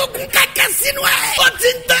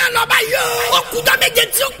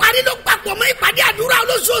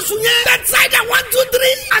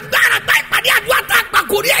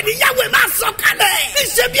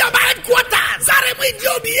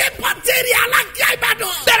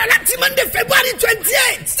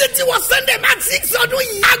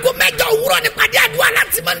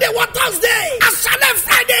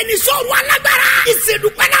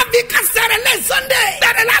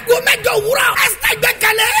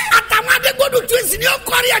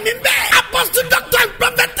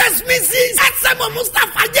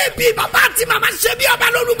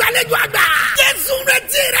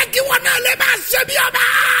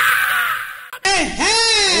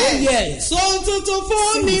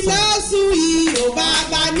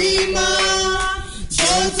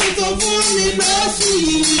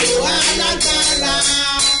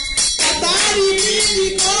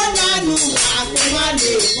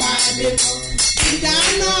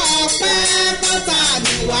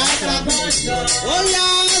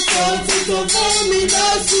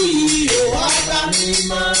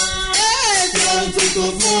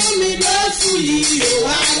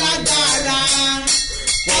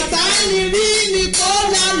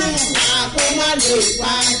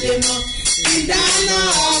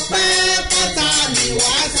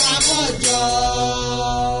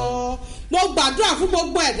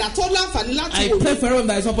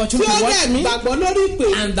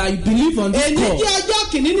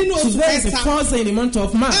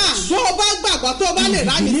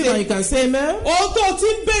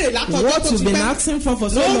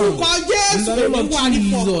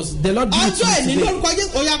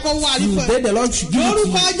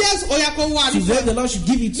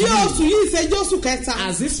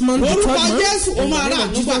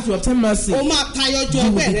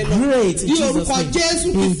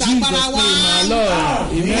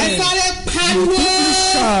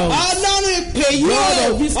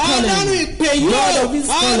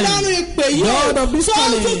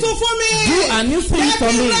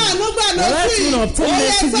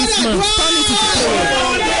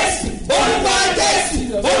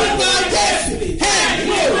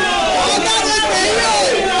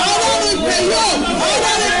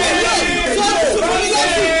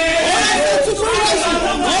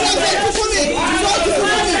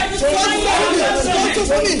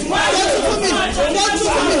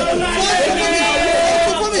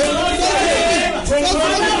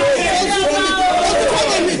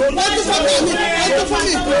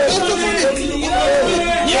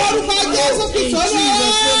ní orúkọ Jésù Kristi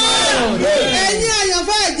ẹ̀yin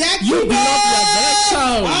àyànfẹ́ ẹ̀jẹ̀ kí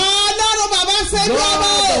Ọlọ́run bàbá ṣẹ́bí ọba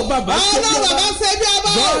Ọlọ́run bàbá ṣẹ́bí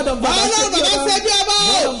ọba Ọlọ́run bàbá ṣẹ́bí ọba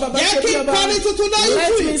jẹ́ kí kọrin tuntun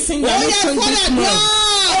lọ́yìn tì ó yẹ kọ́lẹ̀ dùn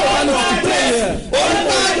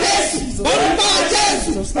orúkọ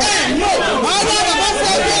Jésù ẹ̀mí Ọlọ́run bàbá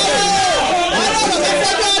ṣẹ́bí ọba Ọlọ́run bàbá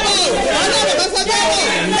ṣẹ́bí ọba Ọlọ́run bàbá ṣẹ́bí ọba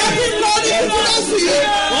jẹ́ kí kọrin tuntun lọ́sùn yìí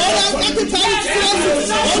Ọlọ́run jẹ́ kí kọrin tuntun lọ́sùn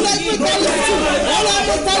Ọlọ́run kí kọrin tuntun Ọlọ́run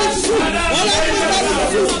kí kọrin tuntun Ọlọ́run kí kọrin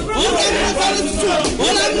tuntun Ọlọ́run kí kọrin tuntun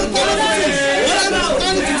Ọlọ́run kí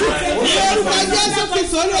kọrin tuntun ní orúkọ Jésù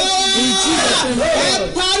Kristi Olúwa ẹ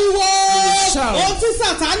pariwo ohun tí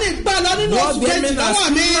Sátánì gbà lọ nínú oṣù kejì lọ́wọ́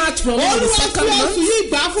mi Olúwa tí oṣù yìí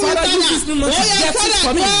gbà fún mi tánà ó yẹ kọ́lẹ̀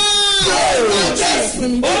gbọ́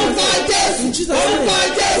orúkọ Jésù orúkọ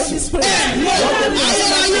Jésù ẹ̀mọ́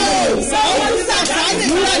ayérayé ohun tí Sátánì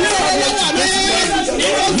gbà lọ́wọ́ mi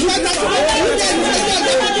nínú oṣù kẹta tó kọjá ní ìjẹ́ ìjọba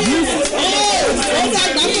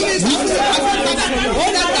ó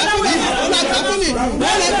dàgbà fún mi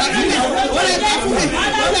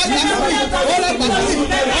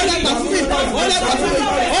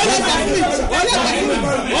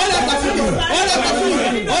ó dàgbà fún mi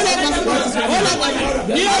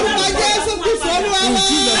ní orúkọ Jésù Kristi Olúwa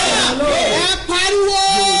ẹ pariwo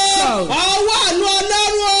ọwọ́ àánú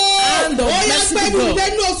Ọlọ́run ó yẹ pé mi dé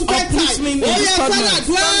ní oṣù kẹta ó yẹ sọ́nà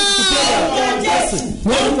dúró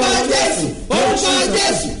orúkọ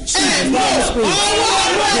Jésù ẹ̀mọ́ ọwọ́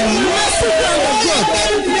àánú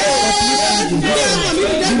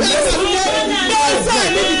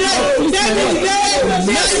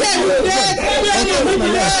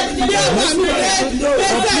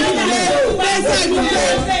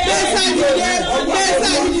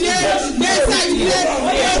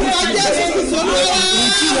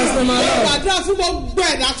gbàdúrà fún gbogbo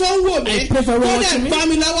ẹ̀dá tó ń wò mí tó dẹ̀ gbá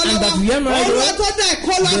mi lọ́wọ́lọ́wọ́ olúwa tó dá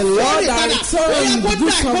ẹ̀kọ́ lọ sórí padà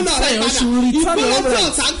olúwa kó dá ẹ̀kọ́ lọ rẹ̀ padà ìkólọ́ tó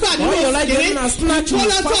ọ̀tá gbà nínú oṣù kéré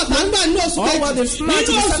ìkólọ́ tó ọ̀tá gbà nínú oṣù kejì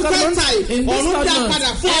nínú oṣù kẹta ọ̀run dá padà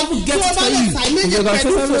fún ọ tí ó bá lè sàì méje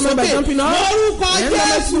pẹ̀lú òṣòṣòkè lórúkọ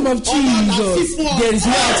Jésù ọ̀nà sí fún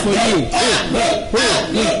ọ.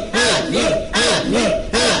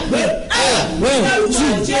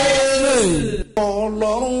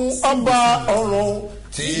 Ọlọ́run ọ̀run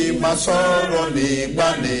tí máa sọ̀rọ̀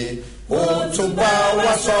nígbàní ó tún bá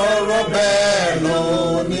wa sọ̀rọ̀ bẹ́ẹ̀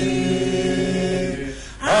lónìí.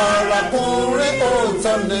 Arákùnrin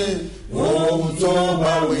òótọ́ ni ohun tó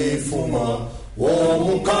bá wí fún wọn,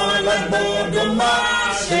 ohun kan lágbọ́dọ̀ máa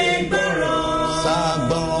ṣe gbọ́ràn.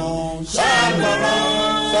 Ṣàgbọ́ràn, ṣàgbọ́ràn,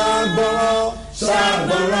 ṣàgbọ́ràn,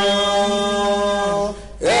 ṣàgbọ́ràn,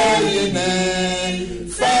 èyí ni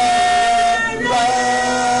fẹ́rẹ̀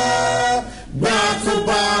gbà tó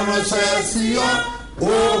bá ránṣẹ́ sí ọ,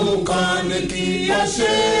 ohun kan ní kí ọ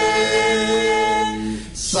ṣe.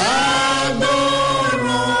 Ṣàgbọ́ràn,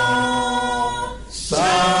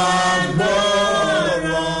 ṣàgbọ́ràn.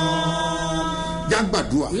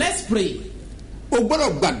 Jágbàdúrà. Let's pray. O gbọ́dọ̀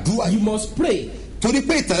gbàdúrà. You must pray. Torí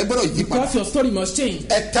pé ìtàn ẹ gbọ́dọ̀ yí padà. Because your story must change.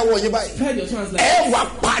 Ẹ tẹ́wọ́ yín báyìí. Spread your hands like ẹ wá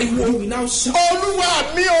pariwo. You will now shout. Olúwa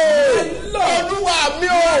mi o. Olúwa mi o.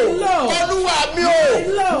 Olúwa mi o.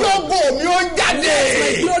 Jókòó mi ó jáde.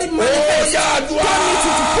 Ó yá àdúrà.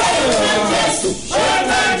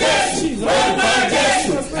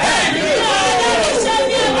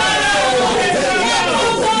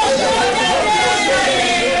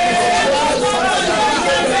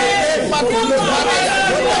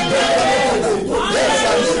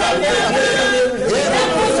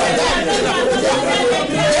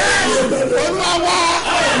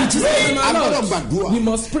 We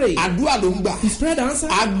must pray. Àdúrà ló ń gbà. His prayer answer.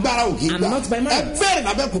 Agbára ò kì í gbà. And not by man. Ẹ bẹ̀rẹ̀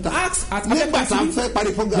lábẹ́kúta. Ask at nígbà tá a fẹ́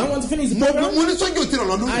parí program. Don't want to finish the program. Mo ní sójú òtí rọ̀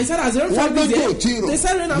lọ́dún. I said as the rain fell this day. They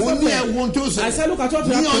said rain has Mo not ní fell. ẹ̀wọ̀n tó sẹ̀. I said look at what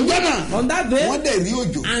ní ọjọ́ náà. on that day. Wọ́n dẹ̀ rí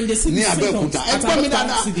òjò. And they see ní the symptoms Abẹ́òkúta. Ẹ at gbọ́ mi dáadáa.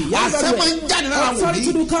 Babasebioba. Àṣẹ máa ń jáde lára wòlíì. Sorry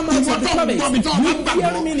to do come out of the promise. Ìwọ́n tó You gbàgbọ́.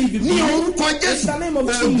 hear me if you Ní orúkọ Jésù. In the name of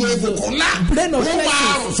Ẹ̀gbọ́n Jesus. ìbùkún ńlá. Brain of Ó máa rùn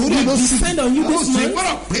blessings. sórí will lóṣù. descend on you this month.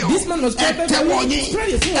 This man was Ẹ perfect for tẹ́wọ́ you. yín. Spread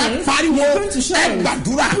your Ẹ hands. pariwo. You're going to Ẹ shout.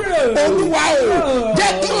 gbàdúrà. Pray. Olúwa o.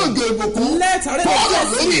 Jẹ́ kí òjò ìbùkún. Let our Fọ́ọ̀rọ̀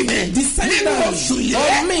lórí mi. descend Nínú oṣù on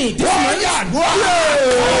yẹn. me. This Wọ́n month. yà àdúrà.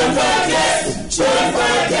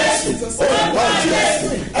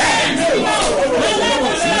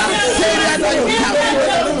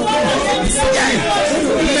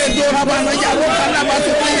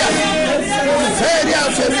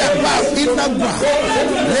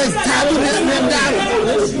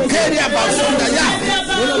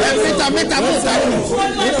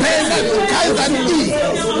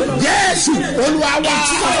 Jésù Olúwa wa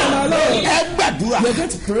ẹ gbàdúrà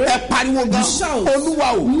ẹ pariwo gan Olúwa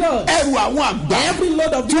o ẹrù àwọn àgbà tí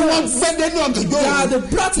wọ́n gbẹ́dẹ́ ní ọ̀gànjọ́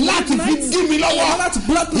láti fi dí mi lọ́wọ́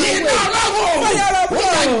iná ọlọ́wọ́ ó yà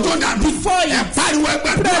jó dànù ẹ pariwo ẹ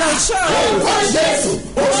gbàdúrà orúkọ Jésù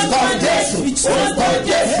orúkọ Jésù orúkọ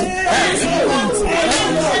Jésù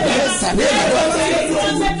ẹ sàlẹ̀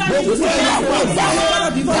gbogbo àwọn àgbà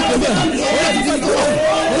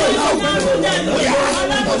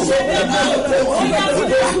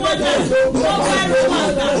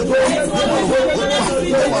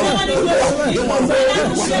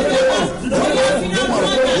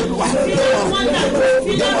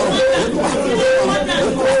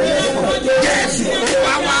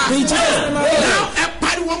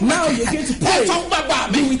Now you're going to pray. You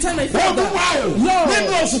will tell my father, Lord,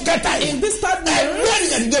 in this third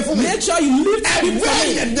month, make sure you lift people for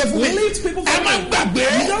me. Lift people for me. You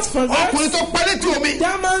don't forget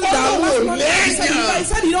that man that last month I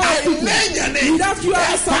said you don't have people. You have to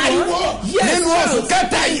have someone. Yes,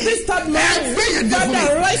 this third month,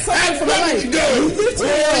 Father, rise up for my life. You lift me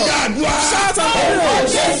up. Shout out to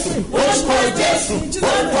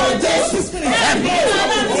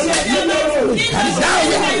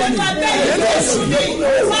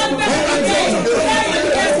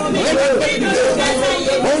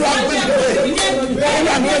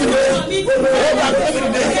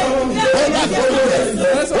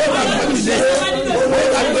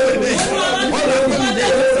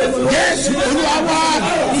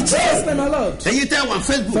Èyí tẹ́ wà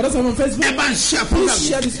Facebook. For those on Facebook, ẹ bá ń share please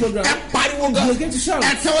share this program. ẹ pariwo gan. You're going to shout. ẹ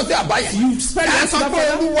tẹ́wọ́ sí àbáyé. You spread ẹ your sọ pé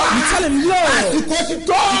Olúwa. You tell him, Lord, àsìkò ti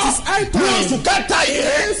tọ́. it is high time. ní oṣù kẹta yìí.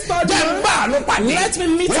 jẹ́ ń bá àlọ́ pàdé. Let me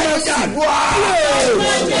meet wọ́n you. yà àdúrà.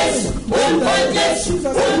 Orúkọ Jésù.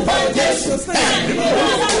 Orúkọ Jésù.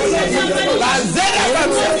 Lazẹ́rẹ́ bá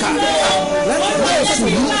mi kà. Jésù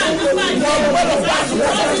yìí. wọ́n gbọ́dọ̀ bá àlọ́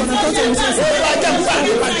pàdé. Olúwa jẹ́ ń bá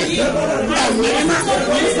àlọ́ pàdé. ẹ̀mí mímá.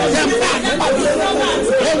 jẹ́ ń bá àlọ́ pàdé.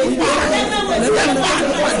 Olúwa. jẹ́ ń bá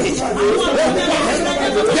àlọ́ pàdé.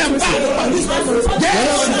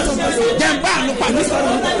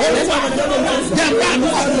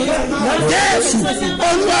 Jésù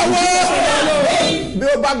Olúwa bí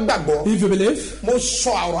o bá gbàgbọ́. If you believe. Mo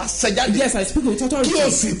sọ ọ̀rọ̀ àṣẹjáde. Yes, I speak with authority. Kí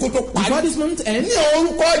oṣù kó tó parí. Before this month ends. Ní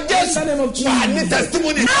orúkọ Jésù. In the name of Jesus. Wà ní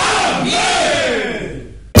testimony.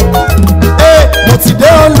 Mo ti dé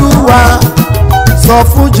Olúwa, sọ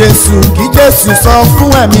fún Jésù kí Jésù sọ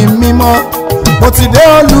fún ẹ̀mí mímọ́. Mo ti dé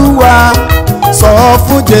Olúwa, sọ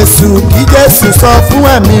fún Jésù kí Jésù sọ fún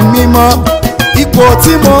ẹ̀mí mímọ́. Ipò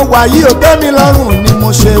tí mo wà yìí ò tẹ́ mi lọ́rùn ni mo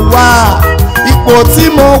ṣe wá. Ipò tí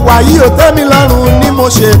mo wà yìí ò tẹ́ mi lọ́rùn ni mo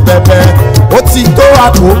ṣe bẹ̀bẹ̀. Ó ti tó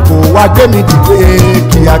àkókò wá gbé mi dìde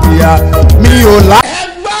kíákíá. Mi ò lá. Ẹ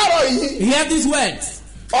gbọ́rọ̀ yìí. Hear these words.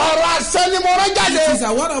 Ọ̀rọ̀ àṣẹ ni mo rán jáde. It is a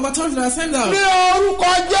word of authority that I send out. Ní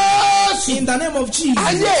orúkọ Jésù. In the name of Jesus.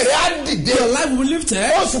 Ayé rẹ̀ á dìde. Your life will be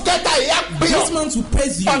lifted. Oṣù kẹta yìí á pè ọ́. This month will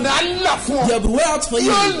praise you. Ọ̀nà á là fún ọ. There will be way out for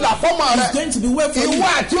you. Yóò là fọ́mọ rẹ̀. It's going to be way for you. Ìwọ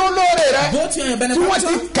àti olóore rẹ̀. Both you and your Tí wọ́n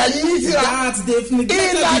benefactor. ti kẹ̀yìn síra. That they've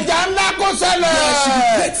neglected you. Ìlàjà ńlá kó ṣẹlẹ̀. There should be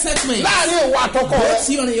great settlement. Láàrin ìwà àtọkọ rẹ̀. Both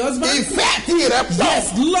you and your husband. Ìfẹ́ àti ìrẹ́pọ̀. Yes,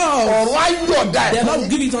 love. Ọ̀rọ̀ ayọ̀dá ẹ̀. The Lord will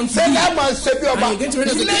give it unto you. Ṣé ẹ máa ṣe bí ọba? And you're going to reign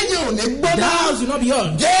as a king. Lẹ́yìn òní gbọ́dọ̀. The house will not be yours.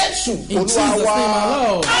 Jésù In Jesus' name,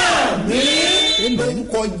 our Lord. Àmín.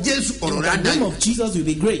 Orúkọ Jésù ọ̀rọ̀ rẹ̀ The name adáyọ̀. of Jesus will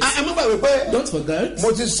be great. Ẹ má gbàgbé pé Don't forget.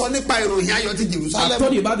 mo ti sọ nípa ìròyìn ayọ̀ ti I've Jerusalem.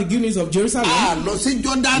 told you about the good news of Jerusalem. A lọ sí We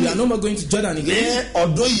Jọ́dánì are no more going to Jordan ní again.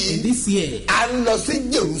 ọdún In yìí. this year, A lọ sí we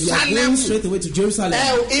are Jerusalem. going straight away to Jerusalem.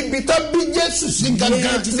 Ibi tó bí Jésù sí Where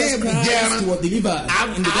gangan ní Jesus Christ ibùjẹran. was delivered.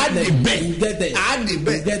 In the Bethlehem. We get there.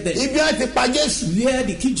 We get there. Ibi á ti pa Jésù. Where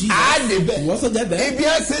the kid Jesus. Àdìbẹ̀. We also get there. Ibi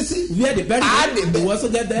á ṣe sí. Where the buried. Àdìbẹ̀. We also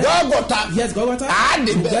get there. Gọ́gọ̀ta. Yes, Golgotha. We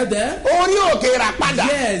Àdìbẹ̀. get there. Orí òkè rà padà.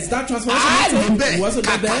 Yes, that transformation. Àdìbẹ̀. We also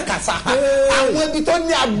get there. Kàkàkàsà. Hey. Àwọn ibi tó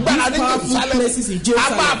ní agbára ní These powerful Jerusalem. places in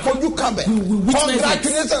Jerusalem. A máa fojú kan bẹ̀. We witness it.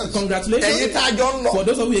 Congratulations. Congratulations. Ẹ̀yin tá a jọ ń lọ. For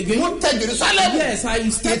those of you again. Wọ́n tẹ Jerusalem. Yes, I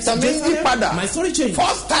stepped Ìtàn mi ń yí padà. My story changed.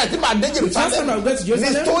 First time tí màá dé First time I Jerusalem. went to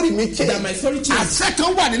Jerusalem, Ní story mi change. that my story changed. Àṣẹ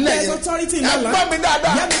kan wà nílẹ̀ There's yẹn. authority in Ẹ that gbọ́ land. mi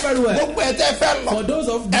dáadáa. Hear me very well. Gbogbo ẹ̀ tẹ́ fẹ́ lọ. For those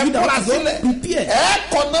of Ẹ you that múra want to go, sílẹ̀. prepare. Ẹ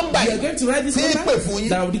kọ nọ́mbà We are yìí. going to write this Tí ń number pè fún yín.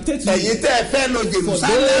 that will dictate to you. Ẹ̀yin tẹ́ ẹ fẹ́ lọ For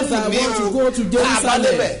Jerusalem those that ní want to o. go to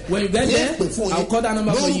Jerusalem, when you get Tí ń there, pè fún yín. I'll call that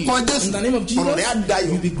number for you. Lórúkọ Jésù. In the name of Jesus, Ọ̀rọ̀ rẹ̀ á dayọ̀.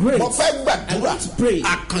 you'll be great. Mo fẹ́ I gbàdúrà. want to pray.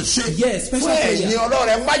 Àkànṣe. Yes, special Fún prayer. ẹ̀yin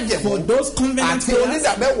ọlọ́rẹ̀ májẹ̀mú. For those covenant Àti prayers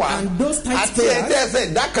onídàmẹ́wàá. and those tight Àti prayers ẹ̀tẹ́ ẹsẹ̀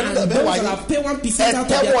ìdákanná and those ìdàmẹ́wàá that yìí. have paid 1% out of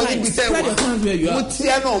their Ẹ̀tẹ́wọ̀ tithes. níbi tẹ́ Spread wà. your hands where you Mo are. ti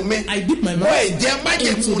ẹnu mi. I dip my Mo mouth ẹ̀jẹ̀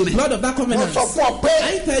májẹ̀mú into the ni. blood of that Mo covenant. sọ fún ọ pé I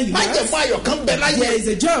tell you májẹ̀mú that ayọ̀ kan bẹ láyé. there is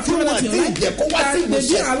a jar of Tí wọ́n covenant in ti your life jẹ́ kó wá sí that they ìmúṣẹ.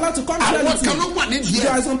 didn't allow to come to Àwọn reality. kan ló wà nídìí ẹ̀.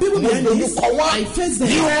 There are some people Mo behind this. dojúkọ wá. I face them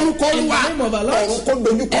Ní orúkọ in Olúwa. the name of our Lord. Ọ̀run kó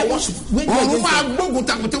dojúkọ wá. When you Ọ̀run against máa them. gbógun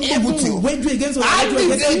takuntun gbógun tì Heaven ọ́. will wage you against us. Á Wage you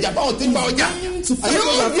dìde against ìjà báwọn tí ń bá ọjà. to fight Yóò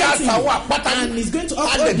over di àtàwọn fighting. àpáta. And he's going to Á lè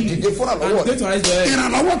uphold you. dìde fúnra And lọ́wọ́ he's going to rise the head.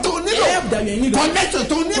 ìrànlọ́wọ́ tó nílò. Help that you need. Connection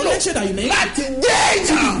tó nílò. Connection that you need. Láti jẹ́ To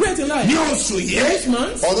èèyàn. be great in life. Ní oṣù yìí. This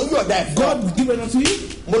month, Ọ̀run yóò dá ẹ̀fọ́. God will give it unto you.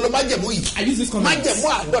 Mo lọ májẹ̀mú yìí. I use this covenant. Májẹ̀mú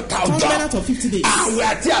àádọ́ta ọjọ́. Covenant of 50 days. Àwẹ̀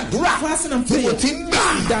àti àdúrà. Fasting and Tí mo prayer ti ń gbà.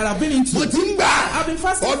 that I've been into. Mo ti ń gbà. I've been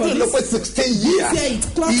fasting for Ọdún ló this. pé 16 years. Yeah, it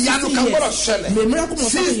clocks Ìyanu 16 kan years. gbọ́dọ̀ ṣẹlẹ̀. The miracle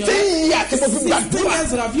must happen in your 16 life. years tí mo fi 16 gbàdúrà. years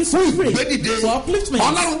that I've used to pray Gbẹ́dìde. for upliftment.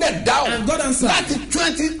 Ọlọ́run dẹ̀ dáhùn. And God answered. Láti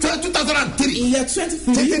 2003. In year Títí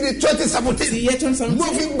 2023, di 2017. the year 2017, Mo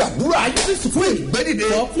fi gbàdúrà. I used this to pray Gbẹ́dìde.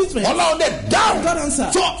 for upliftment. Ọlọ́run dẹ̀ dáhùn. God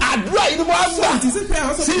answered. So àdúrà yìí ni mo á gbà. It is a prayer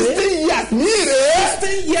also pray. 16 years ní rèé.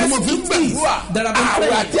 16 years Tí mo fi it is gbàdúrà. that I've been Àwẹ̀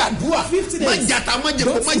praying. àti àdúrà. 50 days. Má jàtà má jẹ kó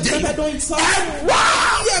Don't má jẹ pepper, yìí. don't insult. Ẹ wá.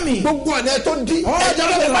 Hear me. Gbogbo ọ̀nà ẹ tó di. All Ẹ jẹ́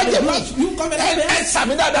lọ́dọ̀ má jẹ mọ́. you come and Ẹ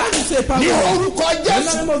sàmì dáadáa. You say, Pastor. Ní orúkọ In the name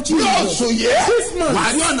Jésù. of Jesus. Yóò sùn yé. This month. Wà á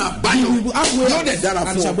ní ọ̀nà àbáyọ. You will have way Yóò dẹ̀ dára and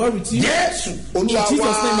fún shall ọ. go with you. Jésù In Olúwa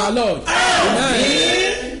Jesus' name, our Lord.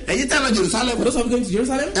 Amen. Ẹ̀yin tẹ́ lọ Jerusalem. For those of you going to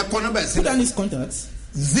Jerusalem, Ẹ kọ́ nọ́mbà put sílẹ̀. down his contact.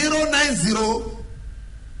 090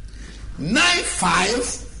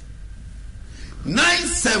 95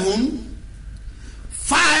 97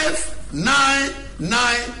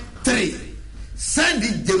 5993. Send the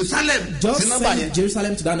Jerusalem. Just sí nọ́mbà send yẹn.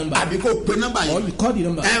 Jerusalem to that number. Àbí kò pe nọ́mbà Or yẹn. you call the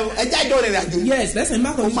number. Ẹ jẹ́ àjọ rẹ̀ àjò. Yes, let's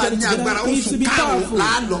embark on Ó this máa journey ní together. agbára It oṣù should be karùn-ún powerful.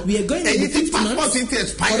 láàlọ́. We are going to Èyí the tí 50 months. passport ti For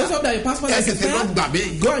expire. those of that your passport Ẹ has tètè lọ gbà expired, mí.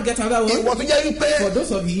 go and get another one. Ìwọ tó jẹ́ wípé. For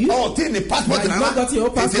those of you Tí ní passport that rárá. not got your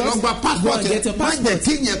Tètè passport, lọ gba go passport and get your yẹn. Má passport. jẹ́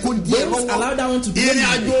kí yẹn kó di ẹ Don't allow that one to lọ́wọ́. be Ìrìn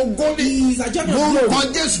àjò ogún ni. Is a journey of Lórúkọ glory.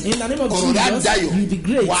 Jésù. In the name of Ọ̀rọ̀ rẹ̀ á Jesus, dayọ̀. you'll be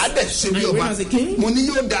great. Wà á dẹ̀ ṣe And bí you ọba. reign as a king. Mo ní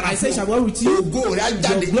yóò dára I say fún shall ọ. go with you. Ògo rẹ̀ á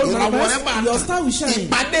jáde. Your glory Ìràwọ̀ rẹ̀ manifest. máa Your tàn. star star will shine.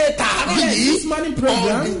 ìpàdé tààrọ̀ Yes, yìí this morning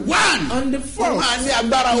program on the 4th. máa ní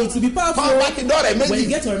agbára o It will be powerful. máa bá ti dọ́rẹ̀ méjì When you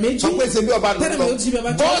get to Ọ̀rẹ́ méjì, sọ pé ṣe bí ọba tell them lọ you to be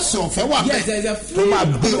about bọ́ọ̀sì ọ̀fẹ́ wà Yes, there is a tó free máa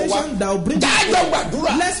gbé ọ wá accommodation that will bring you dájọ́ together.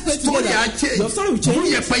 gbàdúrà Let's pray story together. á change Your story will change. mú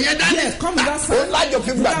yẹpẹ yẹn dání Yes, come with that ó side. lájọ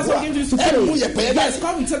fi That's gbàdúrà what gives you to ẹ pray. mú yẹpẹ yẹn Yes,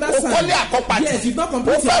 come with that dání ó side. kọ́lé àkọ́pàtì Yes, you've not ó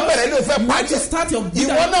completed fẹ́ yours. bẹ̀rẹ̀ ní o fẹ́ You want parí to start your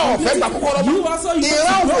ìwọ náà ọ̀fẹ́ gbà kọ́kọ́rọ́ You also you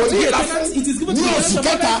ìran want to wò go ní to ìlà the tenant. It is given ní to the oṣù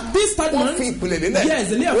tenant kẹta this third wọ́n month. fi ìpìlẹ̀ nílẹ̀ Yes,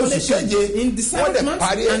 the layer oṣù foundation. keje In the wọ́n seventh dẹ̀ month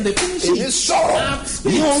parí and the finish èyí it.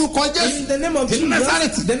 sọ̀rọ̀ ní orúkọ In the name of Jésù Jesus,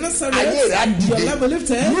 Násárẹ́tì the Nazareth, ayé rẹ̀ á your dìde level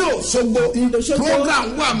lifted. ní Òṣogbo In the Òṣogbo, program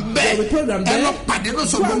wà ń there will be program bẹ́ẹ̀ ẹ there. lọ pàdé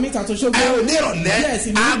lọ́sọ̀gbọ̀ Go and meet at Òṣogbo. ẹ ò ní ìrọ̀lẹ́ Yes,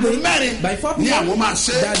 in the aago evening, mẹ́rin by 4 ní p.m. àwọn máa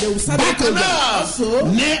ṣe that they will start the bákan program. náà Also,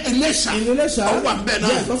 ní Iléṣà in Iléṣà, ó wà ń bẹ́ẹ̀ náà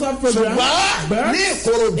yes, also have program. ṣùgbọ́n But ní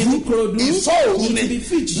Ìkòròdú in Ìkòròdú, ìsọ̀ òru it ni will be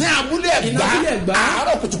Fiji. ní Abúlé In Ẹ̀gbá Abúlé Ẹ̀gbá,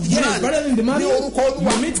 àárọ̀ kùtùkùtù yes, náà better in the ní morning, orúkọ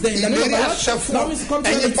Olúwa you meet them in the name of ìlérí God. àṣẹ fún Promise to come to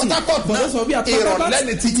ẹ̀yin everything. Port Harcourt For those of you at Port Harcourt, ìrọ̀lẹ́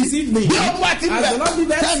ni ti this evening, bí ọmọ àti as the Lord bẹ́ẹ̀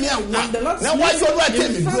liveth, tẹ́mi ẹ̀ wá and the Lord níwájú Olúwa speaks,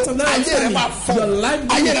 tẹ́mi in front of dúró them I'm ayé rẹ̀ máa standing. Your fọ́ life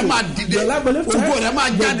will ayé rẹ̀ be máa good. dìde Your life will lift ògo up. rẹ̀ máa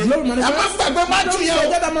Your jáde glory ẹ má manifest. gbàgbé má Don't tún yẹ o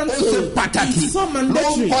forget that man ó too. ṣe pàtàkì It's so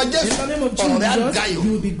mandatory. lórúkọ In Jésù the name of ọ̀rọ̀ rẹ̀ á Jesus, dayọ̀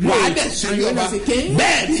you will be wà á great. dẹ̀ ṣe And bí you ọba will say, King,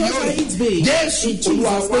 bẹ́ẹ̀ ni so yóò shall it be. Jésù In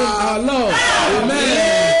Olúwa Jesus' wá name, our Lord.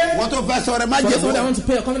 Amen. wọ́n tó fẹ́ sọ rẹ̀ má For jẹ́ those that bọ́ want to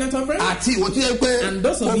pay a covenant offering, àti ìwọ tó yẹ pé and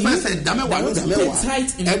those o of you fẹ́ sẹ̀ that dámẹ́wàá ló want to pay dámẹ́wàá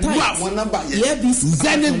tithe in ẹ̀gbọ́n tithe, àwọn nọ́mbà hear yẹn this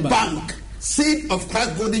Zenith number. Bank Seed of Christ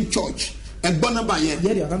Golden Church ẹ̀gbọ́n nọ́mbà Hear the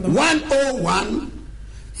yẹn account number. 101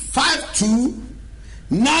 52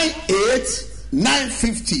 98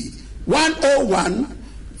 950 101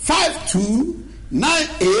 52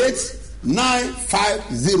 98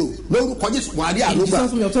 950 lórúkọ Jésù wàá rí In àlùbà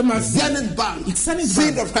Jesus' name, obtain mercy. Zenith Bank It's Zenith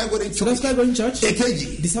Seed Bank. of Christ Golden So let's Church go in church.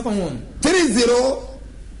 èkejì The second one.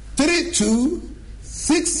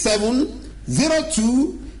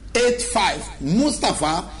 3032670285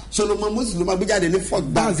 Mustapha Solomon Moses ló máa gbé jáde ní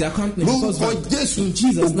First Bank That's the account name, First lórúkọ Bank. Jésù In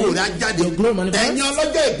Jesus' ògo name, rẹ̀ á jáde your glory manifest. ẹ̀yin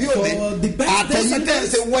ọlọ́jọ́ ìbí For òní the birthday àtẹ̀yìn tẹ̀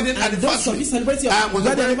ṣe wedding and those of you celebrating your anniversary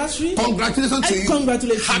wedding anniversary, congratulations to I you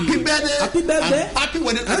congratulate you. happy birthday Happy birthday and happy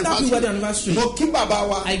wedding and happy wedding anniversary anniversary. mo kí bàbá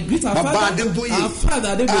wa I greet our bàbá father, Adébóyè our father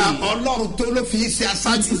Adébóyè. Ọlọ́run tó ló fi ṣe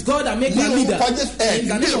aṣáájú It is God that make a leader. orúkọ Jésù In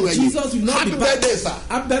the name of Jesus, will not happy be back. birthday sir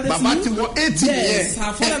Happy birthday to bàbá you. ti wọ 80 Yes,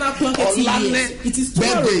 our father now clock 80 ọ̀la ní years. It is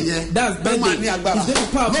tomorrow. birthday yẹn That's ó máa ní birthday. agbára It's very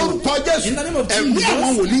powerful. lórúkọ Jésù In the name of ẹ̀mí Jesus,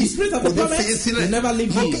 àwọn wòlíì the spirit of kò the ní promise fi sílẹ̀ will never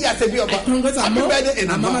leave mo you. kí yàtẹ̀ bí ọba I congrats our happy mom birthday in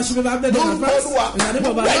and Mama advance Shiva birthday in lórúkọ advance. Olúwa In the name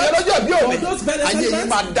of our gbogbo ẹ̀yẹ Lord. lọ́jọ́ bí For òní those birthday ayé yìí máa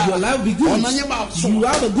celebrants, dára your life will be good. ọ̀nà yín máa sùn You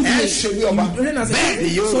have a good ẹ̀ name. ṣe bí ọba You reign as a bẹ́ẹ̀ ni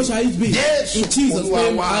king, yóò so shall it be. Jésù In Jesus' Olúwa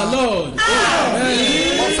name, wa. our Lord.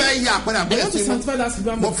 Amen. mo fẹ́ yà àpẹẹrẹ I àpẹẹrẹ want to sí sanctify that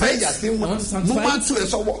Silver mo fẹ́ yà sí I wọn want to mo sanctify máa it. tú ẹ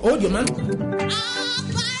sọ́wọ́. Hold your man.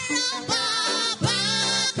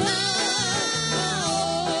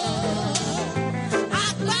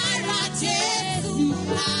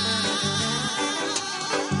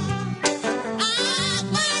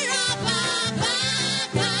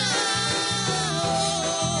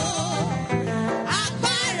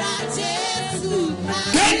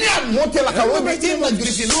 Kenya mote la karobe ina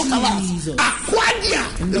girisi no kala akwadia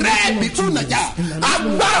rebi tunaja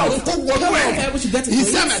agbára òkú wọnú ẹ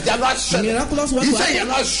iṣẹ́ mẹ́ta ló ṣẹlẹ̀ iṣẹ́ yẹn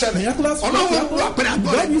ló ṣẹlẹ̀ Ọlọ́run ló apẹrẹ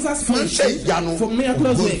agbára fún iṣẹ́ ìyanu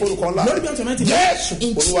orúkọ ńlá Jésù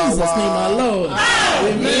Olúwa wa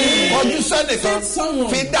ọdún sẹ́nìkan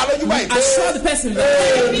fi dá lójú báyìí pé Assure the person that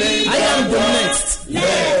I am the next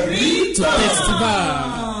to testify.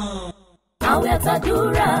 Àwẹ̀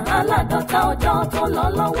àtàdúrà aládọ́ta ọjọ́ tó lọ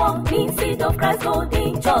lọ́wọ́ ní Seed of Christ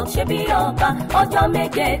Golden Church ṣe bí ọba ọjọ́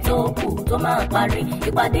méje tó kù tó máa parí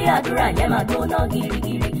ìpàdé àdúrà yẹn máa gbóná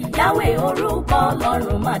girigiri Yahweh orúkọ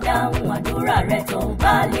Ọlọ́run máa dáhùn àdúrà rẹ tó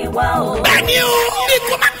bá lè wá o. Bẹ́ẹ̀ni o, ní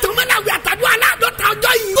kó máa tó mọ́ láwùjọ àtàdúrà aládọ́ta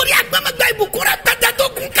ọjọ́ yìí. Torí agbẹ́mọ̀gbẹ́ ìbùkún rẹ̀ pẹ́tẹ́ tó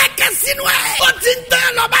kún kẹ́kẹ́ sínú ẹ̀. Ó ti ń tán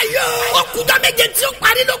lọ́ba yìí o. Ó kújọ́ méje tí ó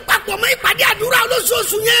parí ló papọ̀ mọ́ ìpàdé àdúrà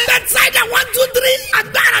olóṣooṣù yẹn. Bẹ́tísáìdà 1, 2, 3.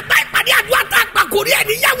 Agbára gba ìpàdé àdúrà tá a pàkórí ẹ̀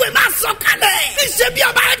ní Yahweh máa sọ kalẹ̀. Níṣẹ́ bí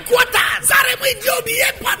ọba headquarters. Sáremu ìdí òbí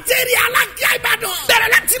airport area Alákíá Ìbàdàn. Bẹ̀rẹ̀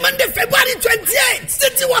láti Monday February 28.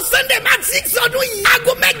 Títí wọ Sunday March 6 ọdún yìí.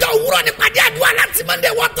 Aago mẹ́jọ òwúrọ̀ ní ìpàdé àdúrà láti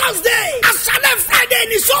Monday wọ Thursday. Aṣálẹ̀ Friday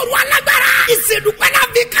ní sóòrù alágbára. Ìsìndùpẹ́ náà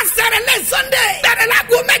fi kásẹ̀rẹ̀ lẹ́ Sunday. Bẹ̀rẹ̀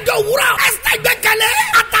láago mẹ́jọ òwúrọ̀. Esther Gbẹ́kẹ̀lé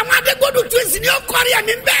àtàwọn Adégbòdù twins ni ó kọrin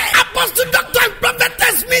ẹ̀mí bẹ́ẹ̀. Apostle